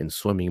ladies in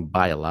swimming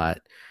by a lot.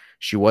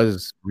 She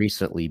was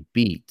recently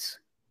beat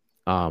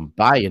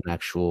by an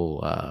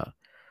actual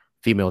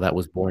female that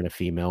was born a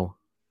female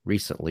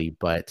recently,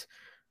 but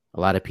a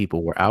lot of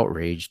people were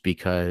outraged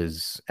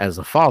because, as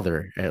a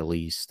father, at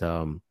least,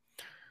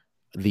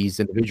 these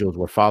individuals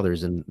were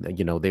fathers, and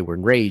they were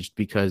enraged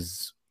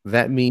because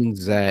that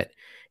means that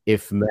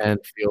if men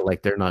feel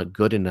like they're not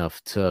good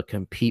enough to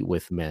compete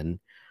with men,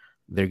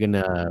 they're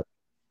gonna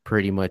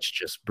pretty much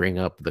just bring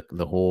up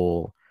the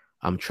whole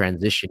 "I'm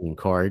transitioning"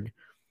 card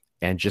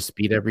and just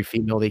beat every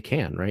female they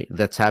can, right?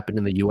 That's happened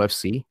in the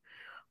UFC.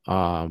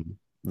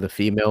 The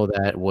female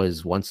that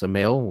was once a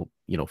male,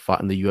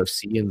 fought in the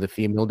UFC in the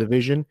female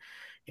division,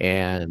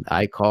 and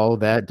I call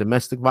that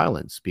domestic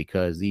violence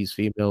because these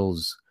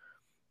females,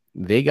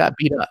 they got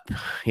beat up,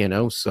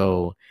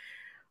 So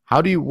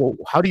how do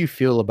you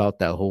feel about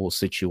that whole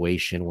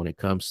situation when it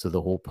comes to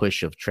the whole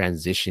push of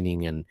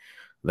transitioning and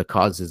the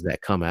causes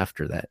that come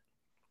after that?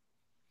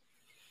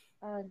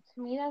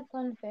 To me, that's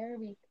unfair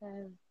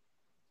because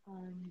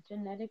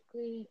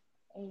genetically,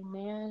 a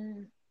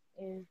man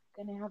is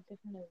gonna have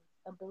different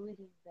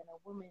abilities than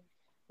a woman,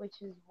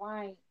 which is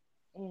why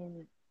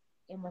in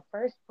in the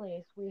first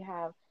place we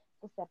have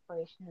the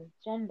separation of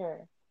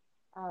gender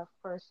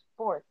for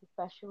sports,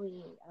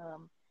 especially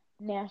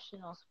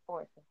national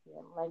sports.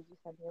 Like you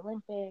said, the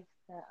Olympics,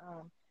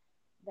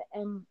 the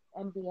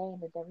NBA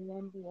and the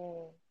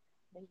WNBA,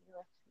 the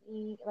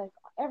UFC, like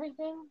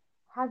everything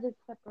has its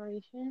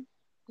separation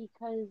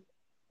because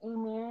a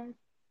man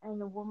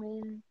and a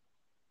woman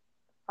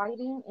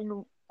fighting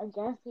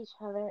against each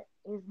other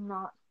is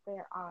not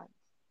fair odds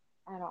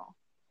at all,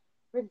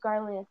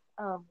 regardless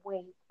of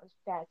weight or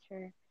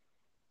stature.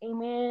 A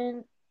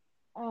man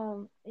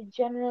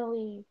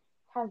generally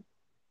has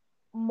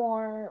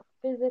more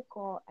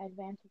physical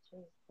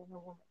advantages than a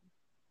woman.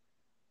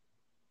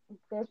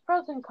 There's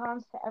pros and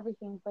cons to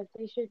everything, but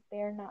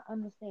they're not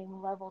on the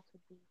same level to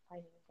be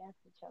fighting against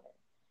each other.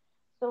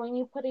 So when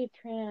you put a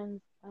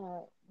trans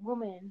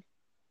woman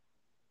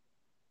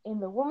in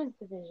the women's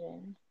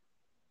division,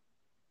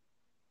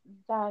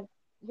 that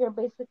you're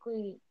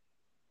basically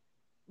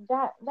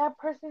that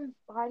person's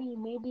body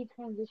may be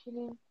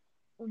transitioning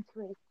into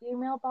a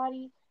female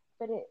body,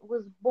 but it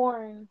was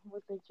born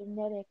with the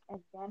genetic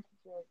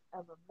advantages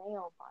of a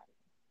male body.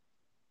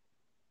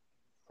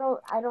 So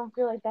I don't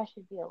feel like that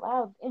should be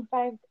allowed. In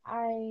fact,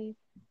 I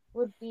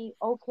would be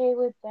okay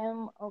with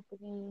them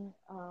opening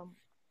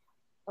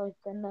like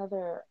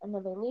another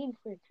league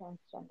for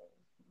transgenders.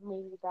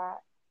 Maybe that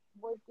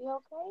would be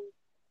okay.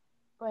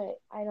 but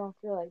I don't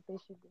feel like they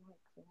should be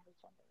mixing the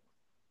genders.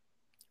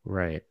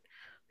 Right.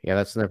 Yeah,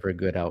 that's never a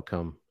good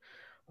outcome.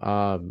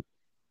 Um,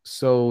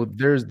 so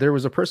there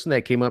was a person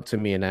that came up to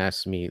me and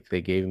asked me,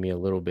 they gave me a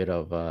little bit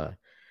of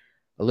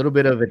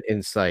an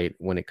insight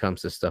when it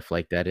comes to stuff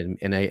like that, and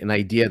an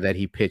idea that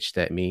he pitched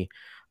at me.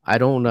 I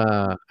don't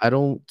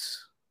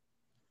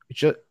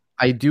just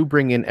I do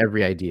bring in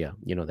every idea,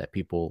 that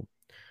people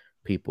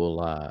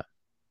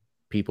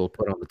people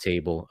put on the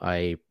table.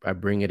 I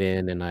bring it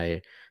in and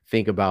I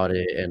think about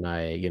it and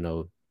I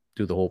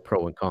do the whole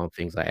pro and con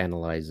things. I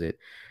analyze it.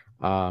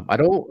 I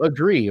don't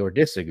agree or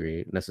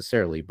disagree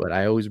necessarily, but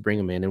I always bring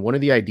them in. And one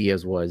of the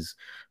ideas was,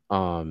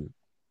 um,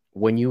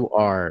 when you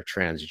are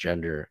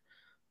transgender,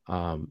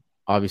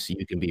 obviously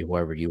you can be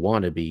whoever you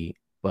want to be,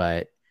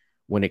 but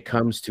when it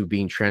comes to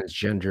being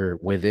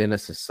transgender within a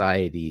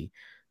society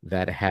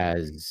that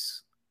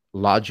has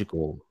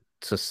logical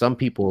to some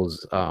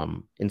people's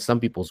in some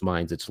people's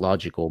minds it's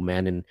logical, a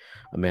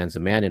man's a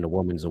man and a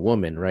woman's a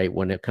woman, right?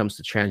 When it comes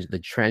to the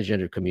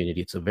transgender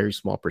community, it's a very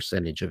small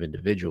percentage of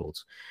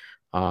individuals.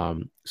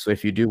 So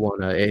if you do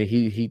want to,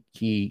 he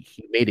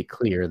made it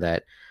clear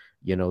that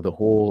the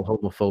whole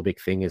homophobic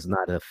thing is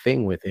not a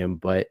thing with him,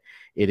 but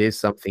it is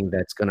something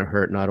that's going to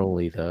hurt not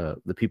only the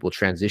people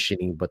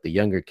transitioning, but the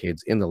younger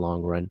kids in the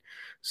long run.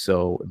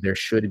 So there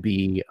should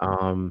be,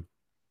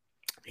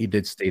 he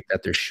did state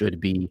that there should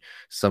be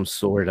some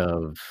sort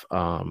of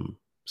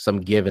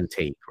some give and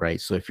take, right?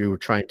 So if you were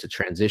trying to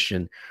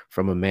transition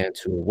from a man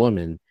to a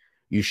woman,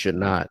 you should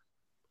not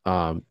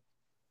um,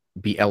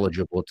 be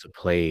eligible to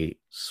play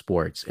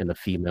sports in a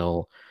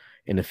female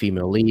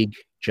league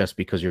just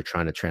because you're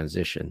trying to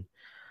transition.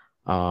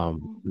 That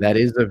Mm-hmm.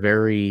 is a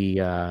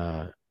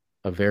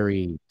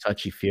very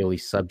touchy-feely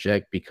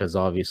subject because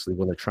obviously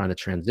when they're trying to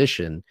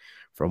transition,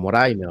 from what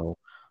I know,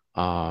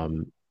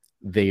 um,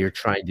 they are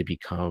trying to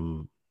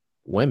become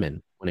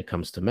women when it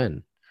comes to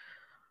men.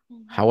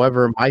 Mm-hmm.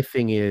 However,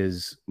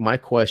 my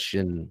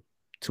question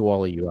to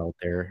all of you out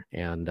there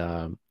and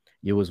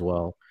you as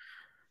well,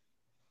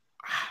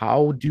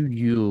 how do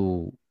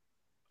you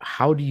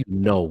how do you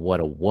know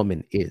what a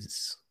woman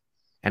is?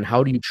 And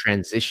how do you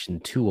transition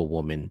to a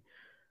woman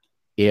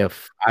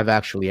if I've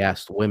actually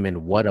asked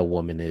women what a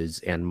woman is,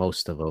 and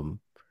most of them,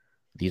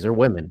 these are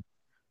women,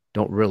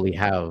 don't really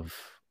have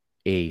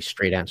a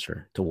straight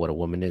answer to what a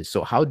woman is.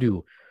 So how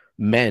do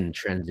men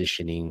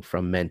transitioning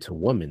from men to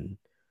women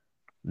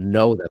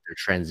know that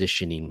they're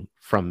transitioning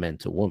from men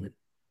to woman?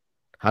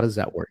 How does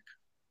that work?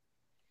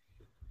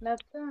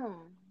 That's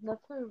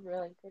a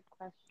really good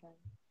question.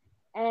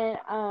 And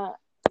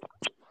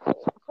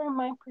from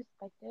my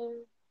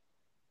perspective,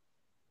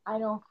 I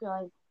don't feel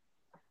like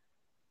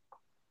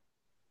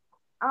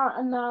not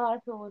a lot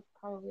of people would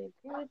probably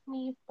agree with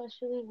me,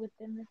 especially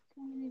within this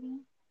community.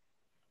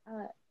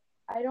 Uh,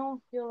 I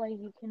don't feel like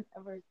you can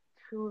ever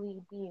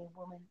truly be a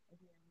woman if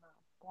you're not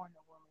born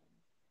a woman,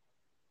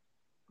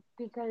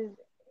 because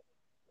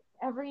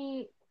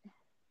every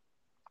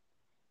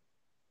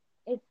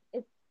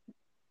it's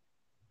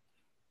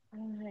I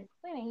don't know how to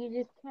explain it.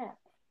 You just can't.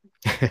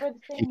 For the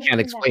You same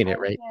can't reason that explain it, I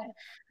right? can't,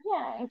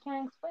 yeah, I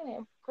can't explain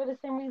it. For the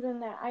same reason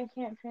that I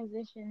can't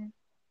transition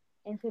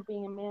into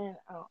being a man,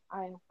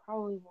 I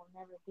probably will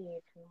never be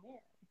a true man.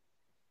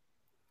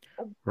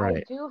 I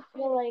Right, do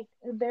feel like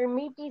there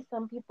may be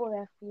some people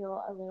that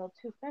feel a little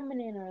too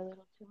feminine or a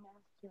little too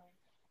masculine,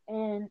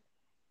 and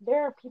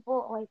there are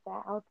people like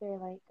that out there.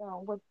 Like,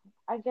 what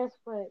I guess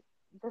what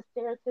the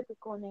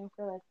stereotypical name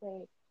for, let's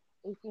say,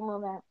 a female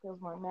that feels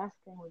more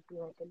masculine would be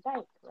like a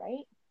dyke,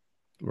 right?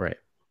 right,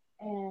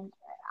 And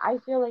I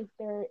feel like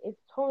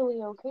it's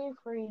totally okay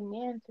for a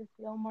man to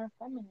feel more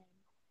feminine,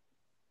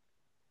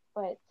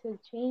 but to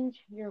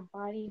change your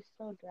body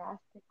so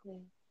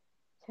drastically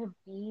to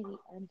be the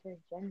other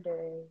gender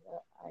is,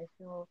 I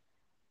feel,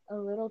 a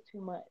little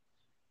too much.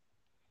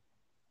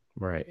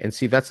 right. And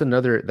see, that's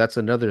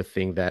another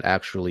thing that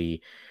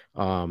actually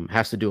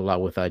has to do a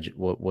lot with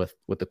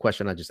with the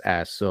question I just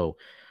asked. So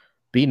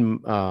being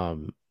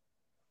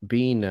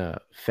being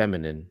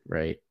feminine,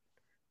 right?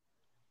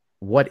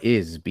 What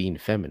is being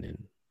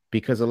feminine?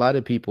 Because a lot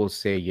of people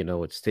say,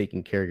 it's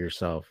taking care of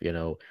yourself,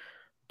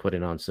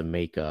 putting on some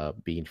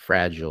makeup, being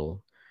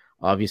fragile.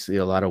 Obviously,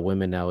 a lot of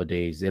women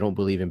nowadays, they don't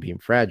believe in being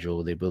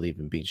fragile. They believe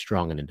in being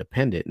strong and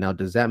independent. Now,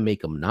 does that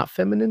make them not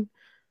feminine,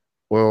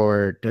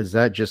 or does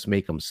that just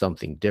make them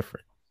something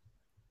different?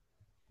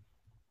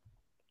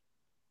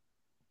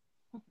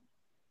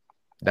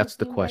 It That's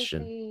the seems like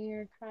question.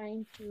 you're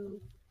trying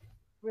to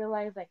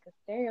realize like a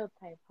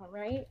stereotype, huh,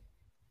 right?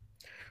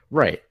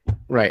 Right.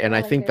 Right. And Or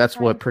I like think they're that's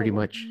what trying pretty to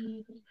much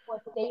be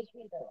what they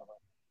think of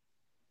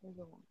as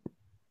a woman.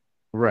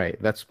 right.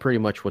 That's pretty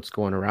much what's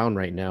going around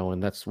right now.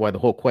 And that's why the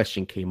whole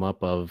question came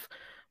up of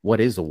what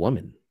is a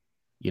woman?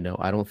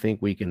 I don't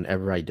think we can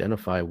ever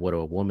identify what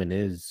a woman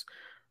is.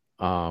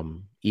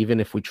 Even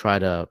if we try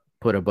to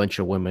put a bunch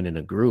of women in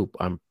a group,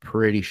 I'm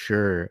pretty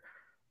sure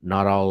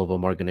not all of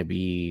them are going to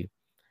be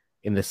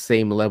in the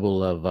same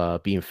level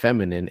of being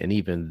feminine. And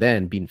even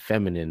then, being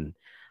feminine,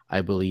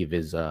 I believe,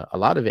 is a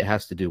lot of it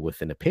has to do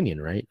with an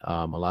opinion, right?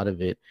 A lot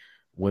of it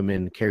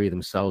women carry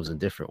themselves in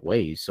different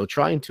ways. So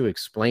trying to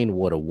explain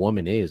what a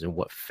woman is and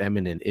what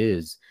feminine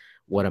is,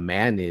 what a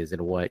man is,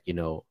 and what,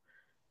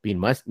 being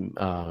must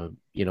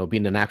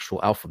being an actual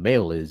alpha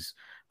male is,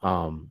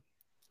 um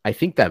I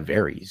think that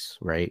varies,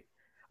 right?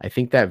 I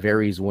think that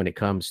varies when it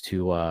comes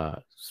to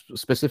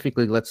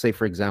specifically, let's say,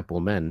 for example,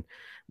 men.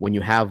 When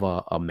you have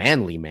a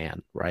manly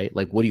man, right?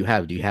 Like, what do you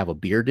have? Do you have a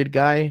bearded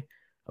guy,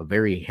 a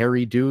very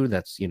hairy dude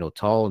that's,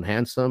 tall and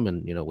handsome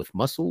and, with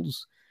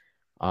muscles?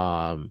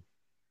 Um,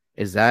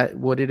 is that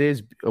what it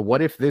is?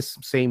 What if this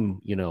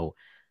same,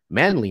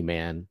 manly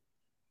man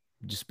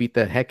just beat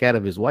the heck out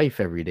of his wife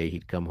every day?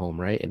 He'd come home,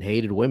 right? And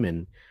hated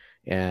women.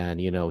 And,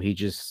 he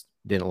just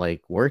didn't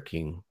like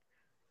working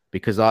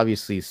because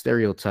obviously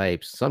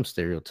some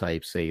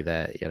stereotypes say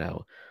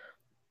that,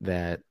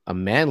 that a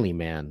manly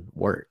man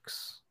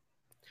works.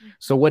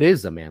 So Mhm. what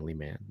is a manly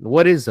man?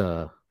 What is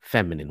a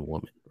feminine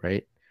woman,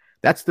 right?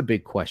 That's the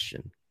big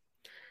question.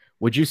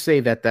 Would you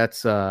say that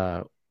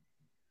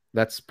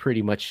that's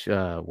pretty much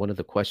one of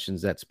the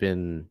questions that's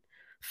been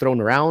thrown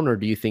around, or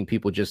do you think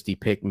people just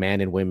depict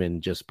man and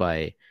women just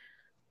by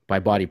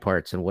body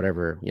parts and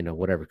whatever,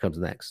 whatever comes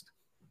next?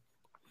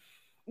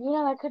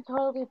 Yeah, that could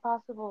totally be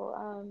possible.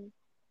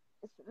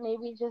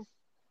 Maybe just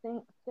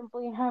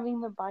simply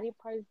having the body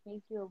parts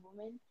make you a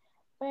woman.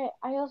 But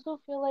I also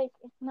feel like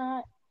it's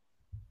not.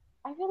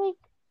 I feel like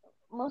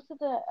most of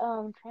the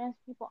trans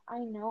people I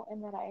know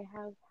and that I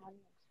have had an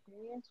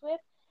experience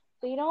with,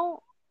 they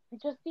don't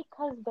just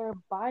because their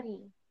body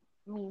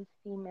means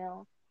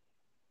female.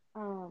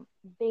 Um,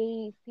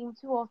 they seem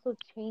to also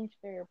change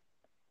their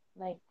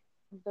like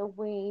the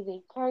way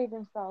they carry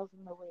themselves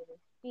and the way they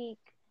speak,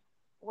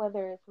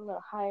 whether it's a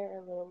little higher or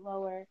a little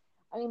lower.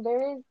 I mean,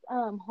 there is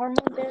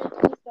hormone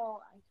therapy,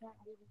 so I can't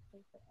really say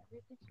for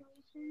every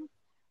situation,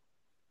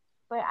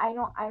 but I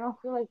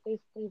don't feel like they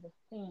stay the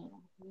same.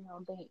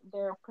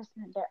 Their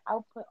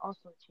output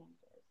also changes,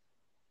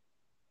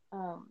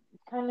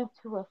 kind of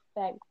to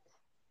affect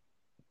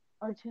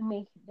or to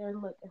make their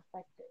look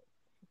effective.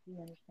 If you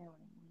understand what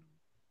I mean.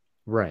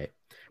 Right.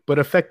 But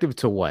effective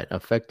to what?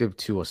 Effective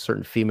to a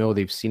certain female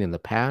they've seen in the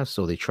past,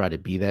 so they try to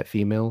be that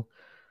female.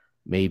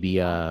 Maybe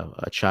Yeah.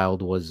 a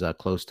child was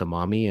close to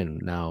mommy, and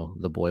now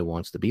the boy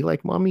wants to be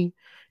like mommy.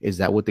 Is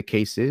that what the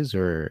case is,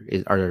 or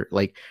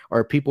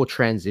are people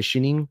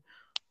transitioning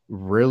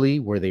really?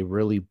 Were they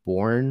really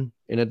born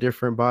in a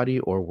different body,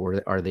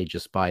 or are they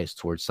just biased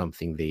towards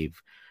something they've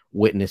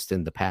witnessed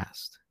in the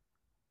past?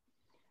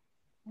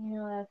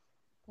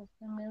 That's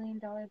 $1 million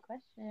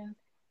question.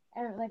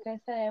 And like I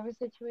said, every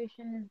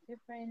situation is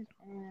different,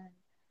 and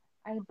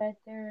I bet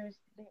there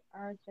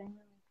are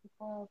genuinely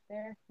people out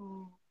there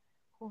who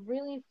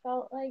really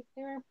felt like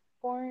they were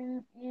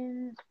born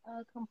in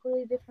a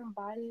completely different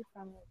body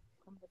from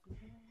the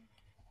beginning.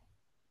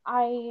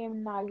 I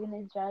am not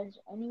gonna judge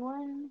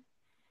anyone,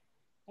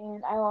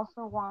 and I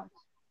also want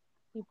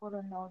people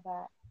to know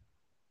that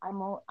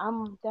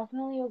I'm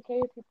definitely okay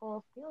with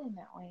people feeling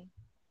that way.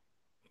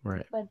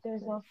 Right. But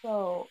there's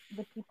also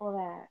the people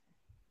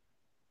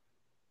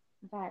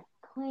that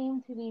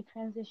claim to be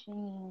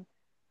transitioning,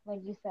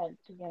 like you said,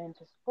 to get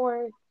into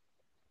sports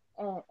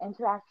and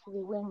to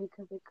actually win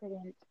because they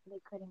couldn't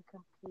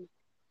compete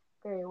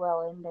very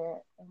well in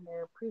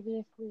their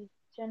previously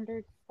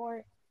gendered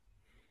sport.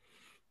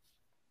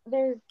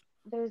 There's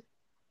there's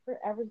for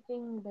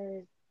everything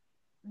there's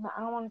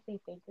I don't want to say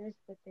fakers,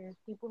 but there's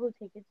people who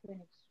take it to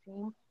an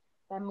extreme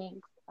that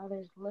makes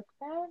others look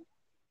bad,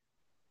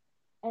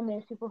 and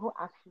there's people who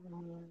actually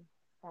mean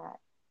that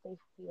they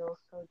feel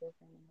so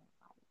different in their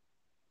body.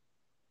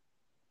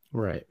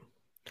 Right.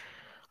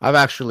 I've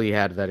actually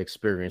had that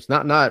experience.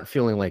 Not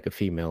feeling like a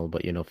female,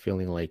 but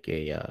feeling like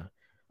a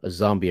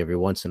zombie every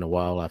once in a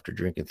while after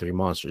drinking three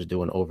monsters,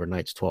 doing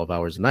overnights, 12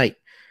 hours a night.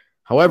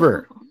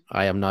 However,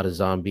 I am not a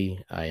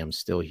zombie. I am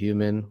still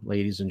human,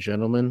 ladies and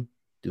gentlemen.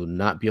 Do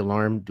not be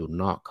alarmed. Do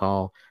not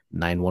call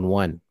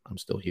 911. I'm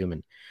still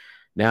human.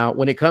 Now,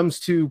 when it comes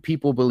to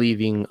people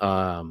believing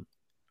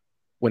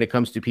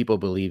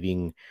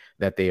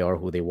that they are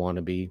who they want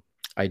to be,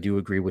 I do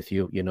agree with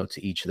you.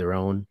 To each their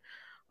own.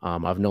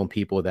 I've known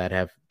people that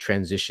have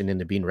transitioned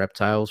into being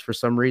reptiles for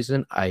some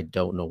reason. I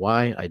don't know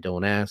why. I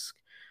don't ask.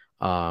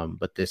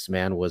 But this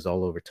man was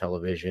all over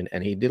television,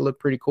 and he did look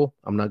pretty cool.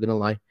 I'm not gonna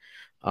lie.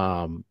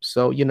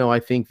 So I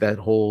think that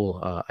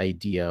whole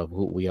idea of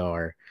who we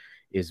are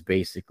is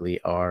basically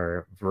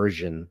our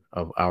version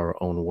of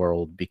our own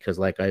world. Because,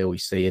 like I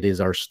always say, it is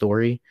our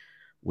story.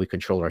 We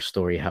control our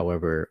story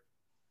however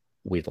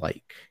we'd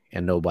like,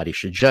 and nobody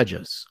should judge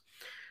us.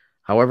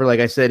 However,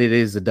 like I said, it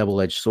is a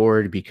double-edged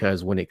sword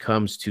because when it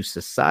comes to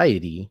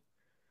society,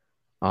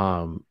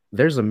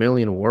 there's a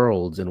million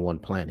worlds in one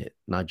planet,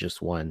 not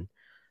just one.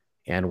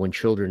 And when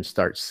children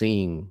start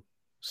seeing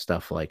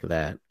stuff like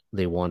that,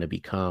 they want to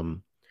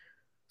become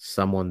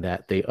someone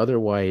that they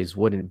otherwise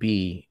wouldn't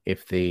be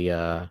if they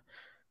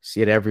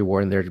see it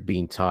everywhere and they're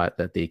being taught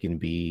that they can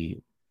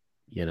be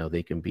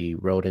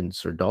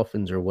rodents or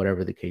dolphins or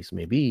whatever the case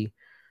may be,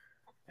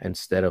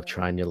 instead of Yeah.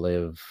 trying to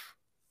live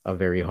a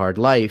very hard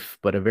life,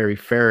 but a very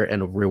fair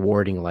and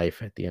rewarding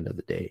life at the end of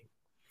the day.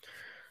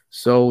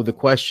 So the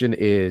question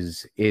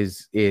is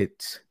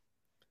it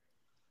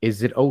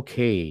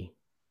okay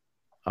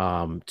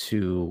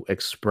to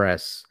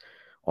express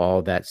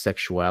all that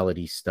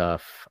sexuality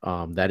stuff?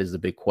 That is the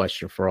big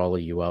question for all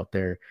of you out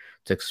there,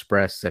 to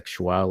express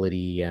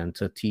sexuality and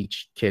to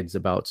teach kids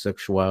about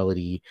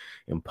sexuality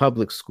in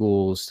public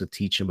schools, to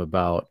teach them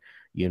about,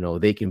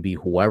 they can be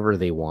whoever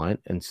they want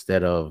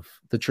instead of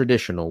the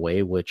traditional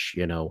way, which,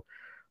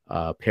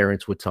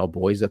 parents would tell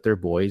boys that they're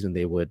boys and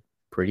they would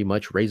pretty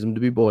much raise them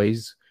to be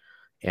boys,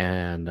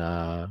 and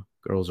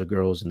girls are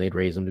girls and they'd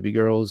raise them to be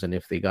girls. And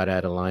if they got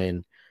out of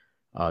line,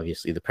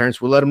 obviously, the parents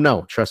will let them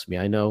know. Trust me,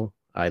 I know.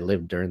 I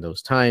lived during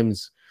those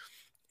times,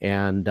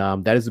 and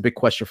that is a big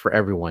question for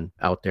everyone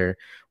out there.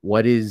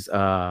 What is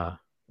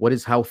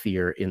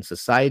healthier in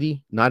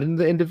society, not in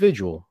the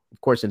individual? Of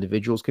course,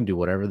 individuals can do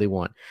whatever they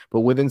want, but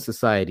within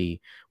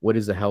society, what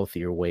is a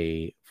healthier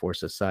way for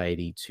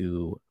society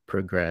to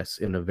progress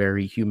in a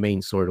very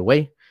humane sort of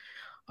way?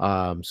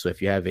 So,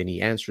 if you have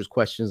any answers,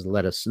 questions,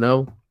 let us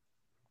know.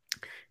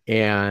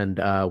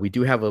 And we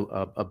do have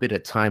a bit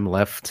of time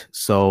left,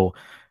 so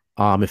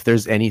if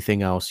there's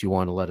anything else you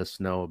want to let us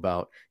know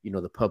about,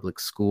 the public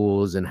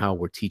schools and how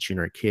we're teaching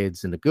our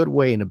kids in a good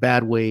way, in a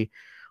bad way,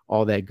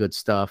 all that good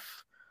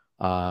stuff,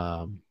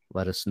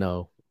 let us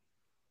know.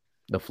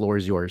 The floor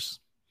is yours.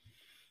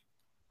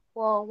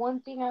 Well, one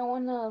thing I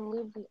want to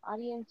leave the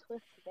audience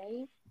with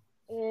today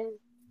is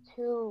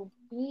to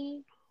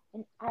be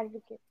an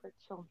advocate for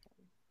children.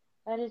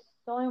 That is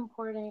so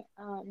important.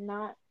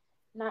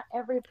 Not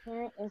every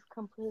parent is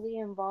completely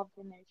involved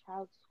in their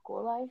child's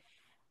school life.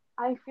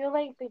 I feel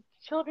like the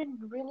children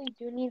really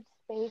do need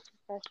space,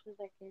 especially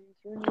like in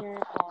junior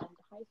and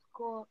high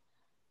school.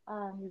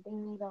 They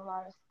need a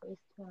lot of space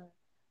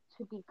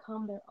to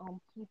become their own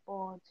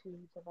people, to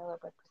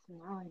develop a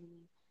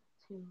personality,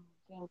 to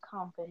gain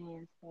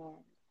confidence,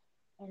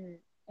 and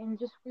and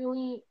just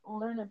really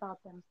learn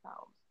about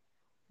themselves.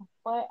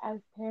 But as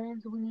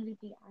parents, we need to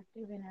be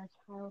active in our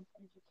child's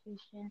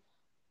education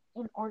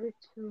in order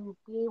to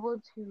be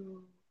able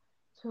to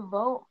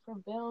vote for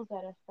bills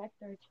that affect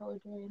our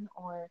children,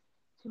 or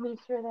to make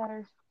sure that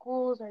our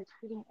schools are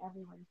treating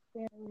everyone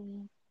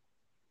fairly.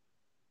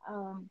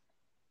 Um,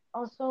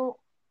 Also,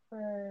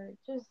 for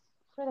just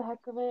for the heck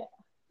of it,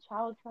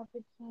 child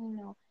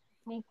trafficking,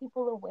 make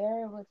people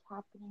aware of what's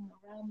happening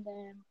around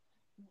them,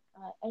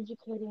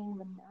 educating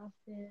the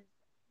masses.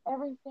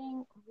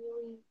 Everything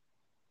really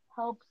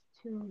helps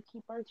to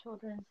keep our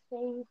children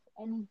safe.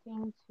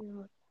 Anything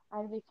to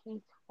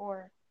advocate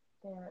for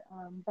their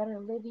better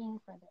living,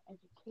 for their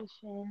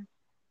education.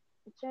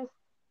 It just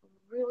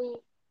really,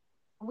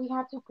 we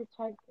have to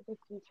protect the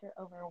future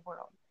of our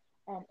world,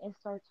 and it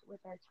starts with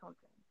our children.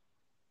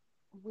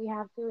 We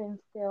have to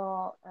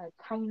instill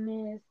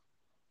kindness,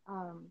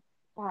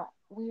 that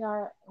we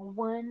are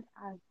one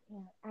as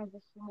a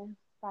human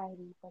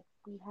society, but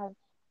we have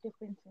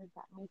differences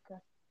that make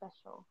us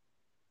special,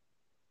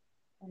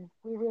 and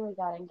we really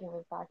gotta give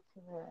it back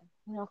to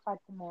fight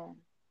the man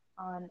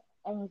on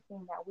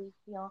anything that we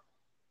feel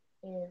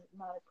is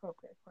not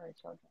appropriate for our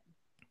children.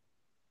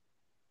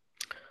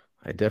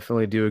 I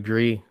definitely do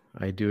agree.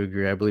 I do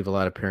agree. I believe a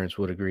lot of parents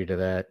would agree to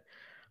that.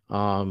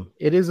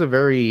 It is a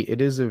very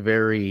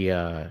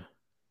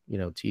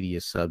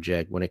tedious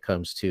subject when it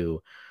comes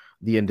to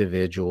the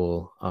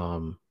individual.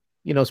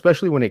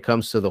 Especially when it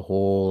comes to the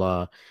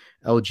whole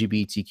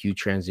LGBTQ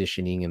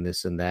transitioning and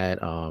this and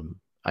that.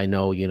 I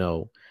know,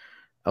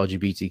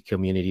 LGBT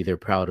community, they're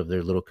proud of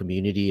their little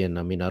community, and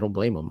I mean, I don't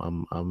blame them.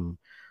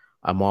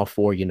 I'm all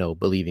for,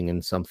 believing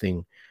in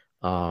something.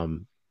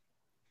 Um,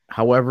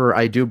 However,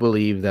 I do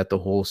believe that the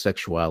whole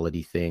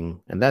sexuality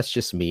thing, and that's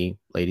just me,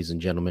 ladies and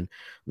gentlemen,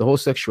 the whole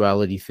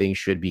sexuality thing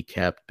should be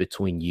kept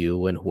between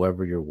you and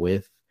whoever you're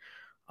with.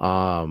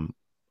 Um,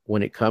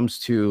 when it comes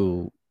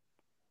to,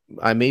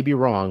 I may be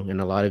wrong, and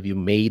a lot of you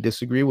may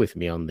disagree with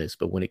me on this,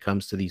 but when it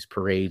comes to these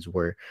parades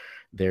where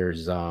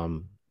there's,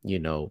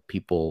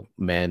 people,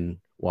 men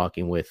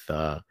walking with,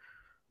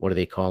 what do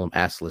they call them,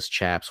 assless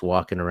chaps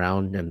walking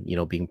around and,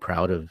 being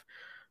proud of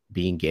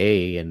being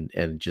gay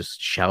and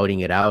just shouting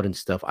it out and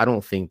stuff. I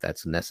don't think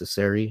that's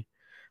necessary.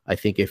 I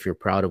think if you're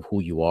proud of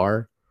who you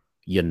are,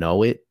 you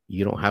know it.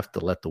 You don't have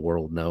to let the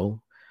world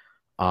know.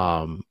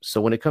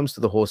 So when it comes to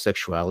the whole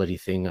sexuality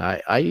thing,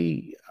 I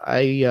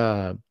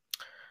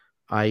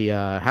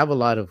have a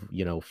lot of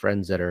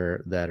friends that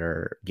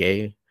are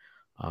gay.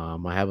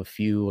 I have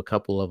a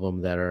couple of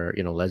them that are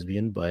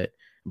lesbian, but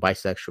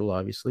bisexual,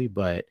 obviously.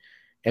 But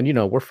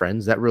and we're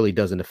friends. That really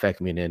doesn't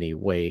affect me in any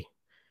way,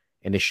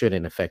 and it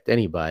shouldn't affect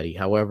anybody.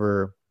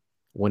 However,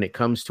 when it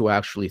comes to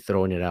actually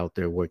throwing it out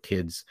there, where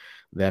kids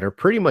that are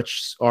pretty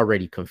much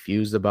already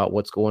confused about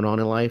what's going on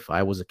in life.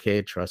 I was a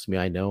kid, trust me,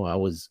 I know. I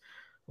was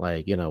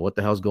like, what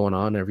the hell's going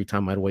on every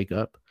time I'd wake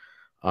up.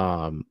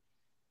 Um,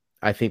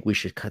 I think we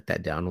should cut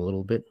that down a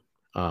little bit.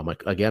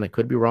 Again, I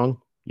could be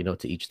wrong,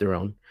 to each their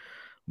own.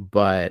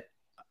 But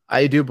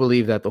I do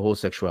believe that the whole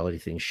sexuality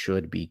thing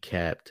should be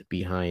kept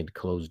behind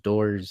closed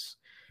doors.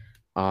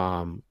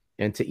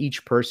 And to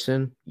each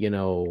person,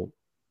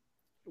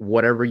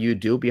 whatever you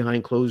do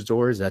behind closed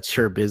doors, that's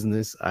your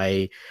business.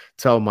 I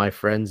tell my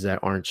friends that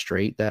aren't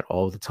straight that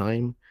all the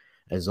time.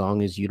 As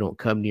long as you don't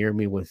come near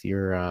me with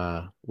your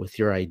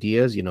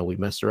ideas, we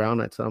mess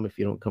around. I tell them, if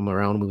you don't come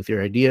around me with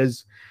your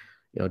ideas,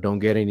 don't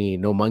get any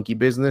no monkey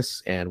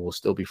business, and we'll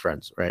still be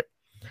friends, right?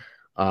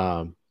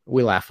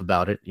 We laugh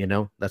about it.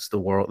 That's the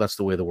world. That's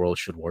the way the world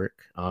should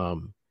work.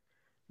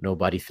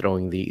 Nobody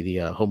throwing the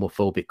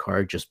homophobic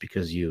card just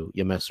because you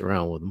mess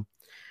around with them.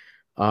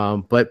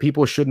 But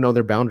people should know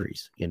their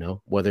boundaries,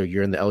 whether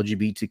you're in the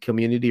LGBT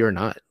community or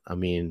not. I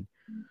mean,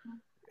 Mm-hmm.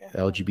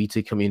 Definitely.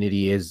 LGBT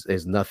community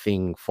is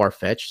nothing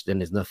far-fetched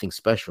and is nothing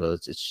special.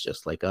 It's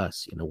just like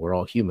us, we're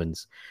all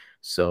humans.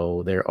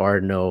 So there are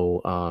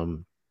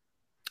no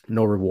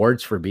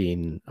rewards for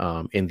being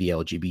in the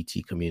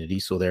LGBT community.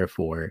 So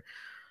therefore,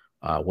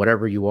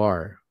 whatever you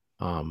are,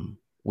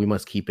 we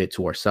must keep it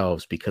to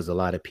ourselves, because a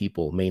lot of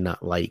people may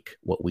not like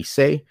what we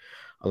say.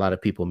 A lot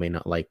of people may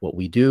not like what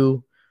we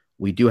do.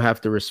 We do have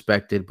to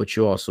respect it, but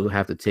you also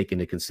have to take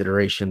into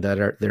consideration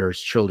that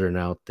there's children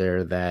out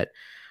there that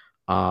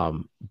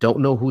don't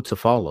know who to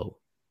follow.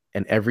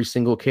 And every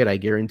single kid, I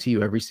guarantee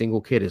you, every single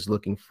kid is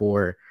looking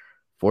for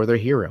their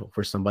hero,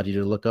 for somebody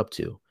to look up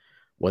to,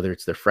 whether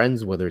it's their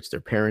friends, whether it's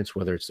their parents,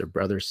 whether it's their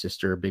brother,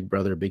 sister, big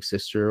brother, big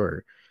sister,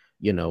 or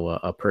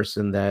a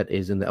person that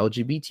is in the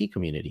LGBT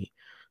community.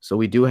 So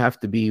we do have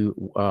to be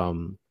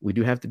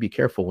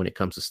careful when it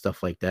comes to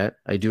stuff like that.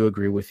 I do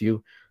agree with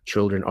you.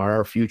 Children are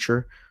our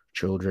future.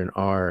 Children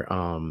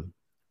are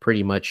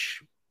pretty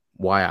much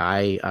why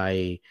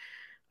I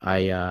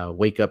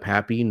wake up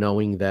happy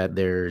knowing that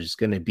there's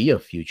going to be a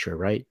future,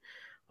 right?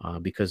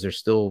 Because there's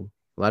still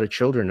a lot of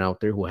children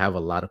out there who have a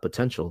lot of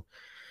potential.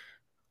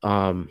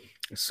 Um,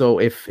 so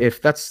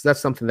if that's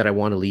something that I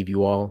want to leave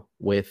you all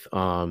with,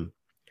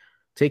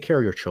 take care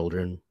of your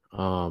children.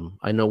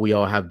 I know we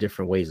all have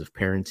different ways of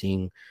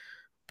parenting,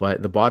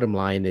 but the bottom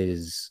line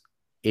is,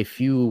 if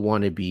you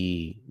want to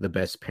be the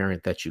best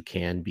parent that you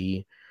can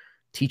be,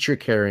 teach your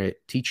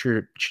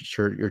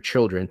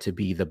children to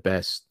be the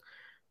best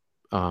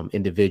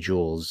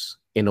individuals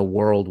in a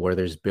world where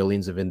there's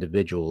billions of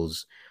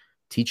individuals.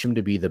 Teach them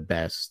to be the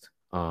best.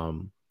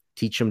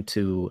 Teach them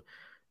to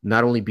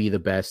not only be the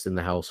best in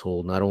the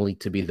household, not only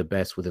to be the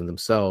best within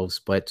themselves,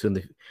 but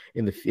to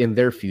in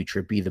their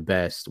future be the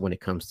best when it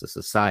comes to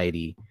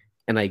society.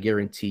 And I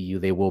guarantee you,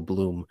 they will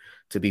bloom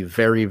to be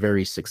very,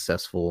 very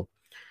successful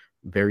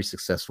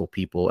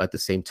people. At the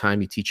same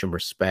time, you teach them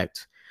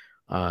respect,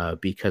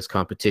 because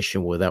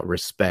competition without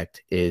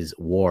respect is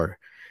war,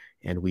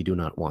 and we do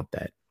not want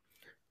that.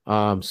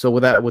 So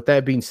with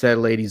that being said,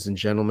 ladies and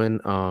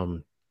gentlemen,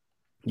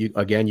 you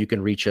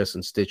can reach us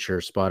on Stitcher,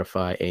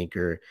 Spotify,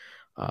 Anchor.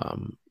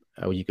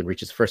 You can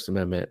reach us First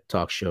Amendment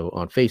Talk Show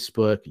on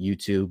Facebook,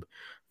 YouTube,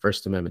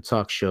 First Amendment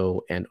Talk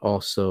Show, and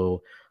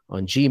also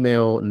on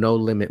Gmail, No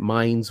Limit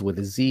Minds with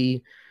a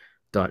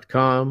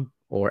Z.com,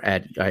 or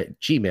at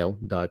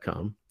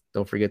gmail.com.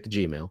 Don't forget the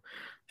Gmail.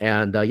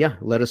 And yeah,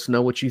 let us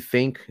know what you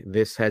think.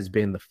 This has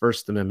been the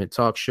First Amendment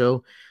Talk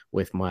Show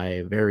with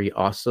my very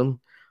awesome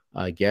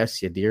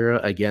guest,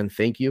 Yadira. Again,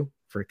 thank you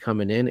for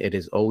coming in. It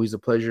is always a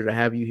pleasure to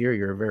have you here.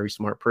 You're a very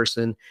smart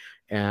person,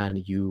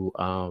 and you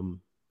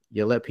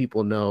let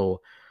people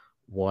know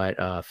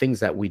what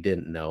things that we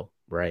didn't know,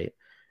 right?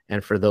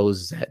 And for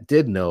those that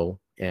did know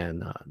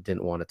and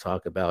didn't want to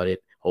talk about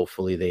it,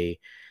 hopefully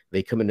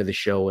they come into the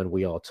show and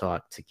we all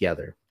talk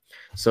together.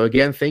 So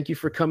again, thank you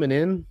for coming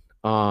in.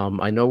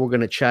 I know we're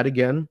going to chat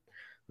again.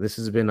 This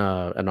has been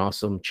an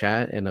awesome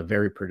chat and a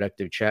very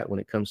productive chat when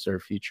it comes to our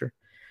future.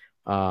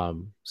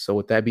 So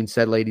with that being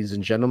said, ladies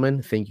and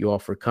gentlemen, thank you all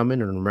for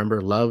coming. And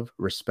remember, love,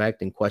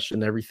 respect, and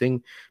question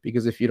everything,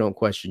 because if you don't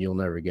question, you'll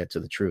never get to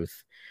the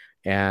truth.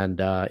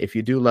 And if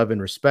you do love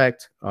and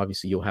respect,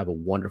 obviously you'll have a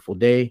wonderful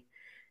day.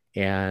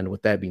 And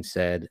with that being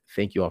said,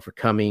 thank you all for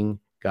coming.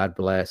 God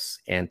bless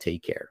and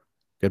take care.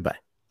 Goodbye.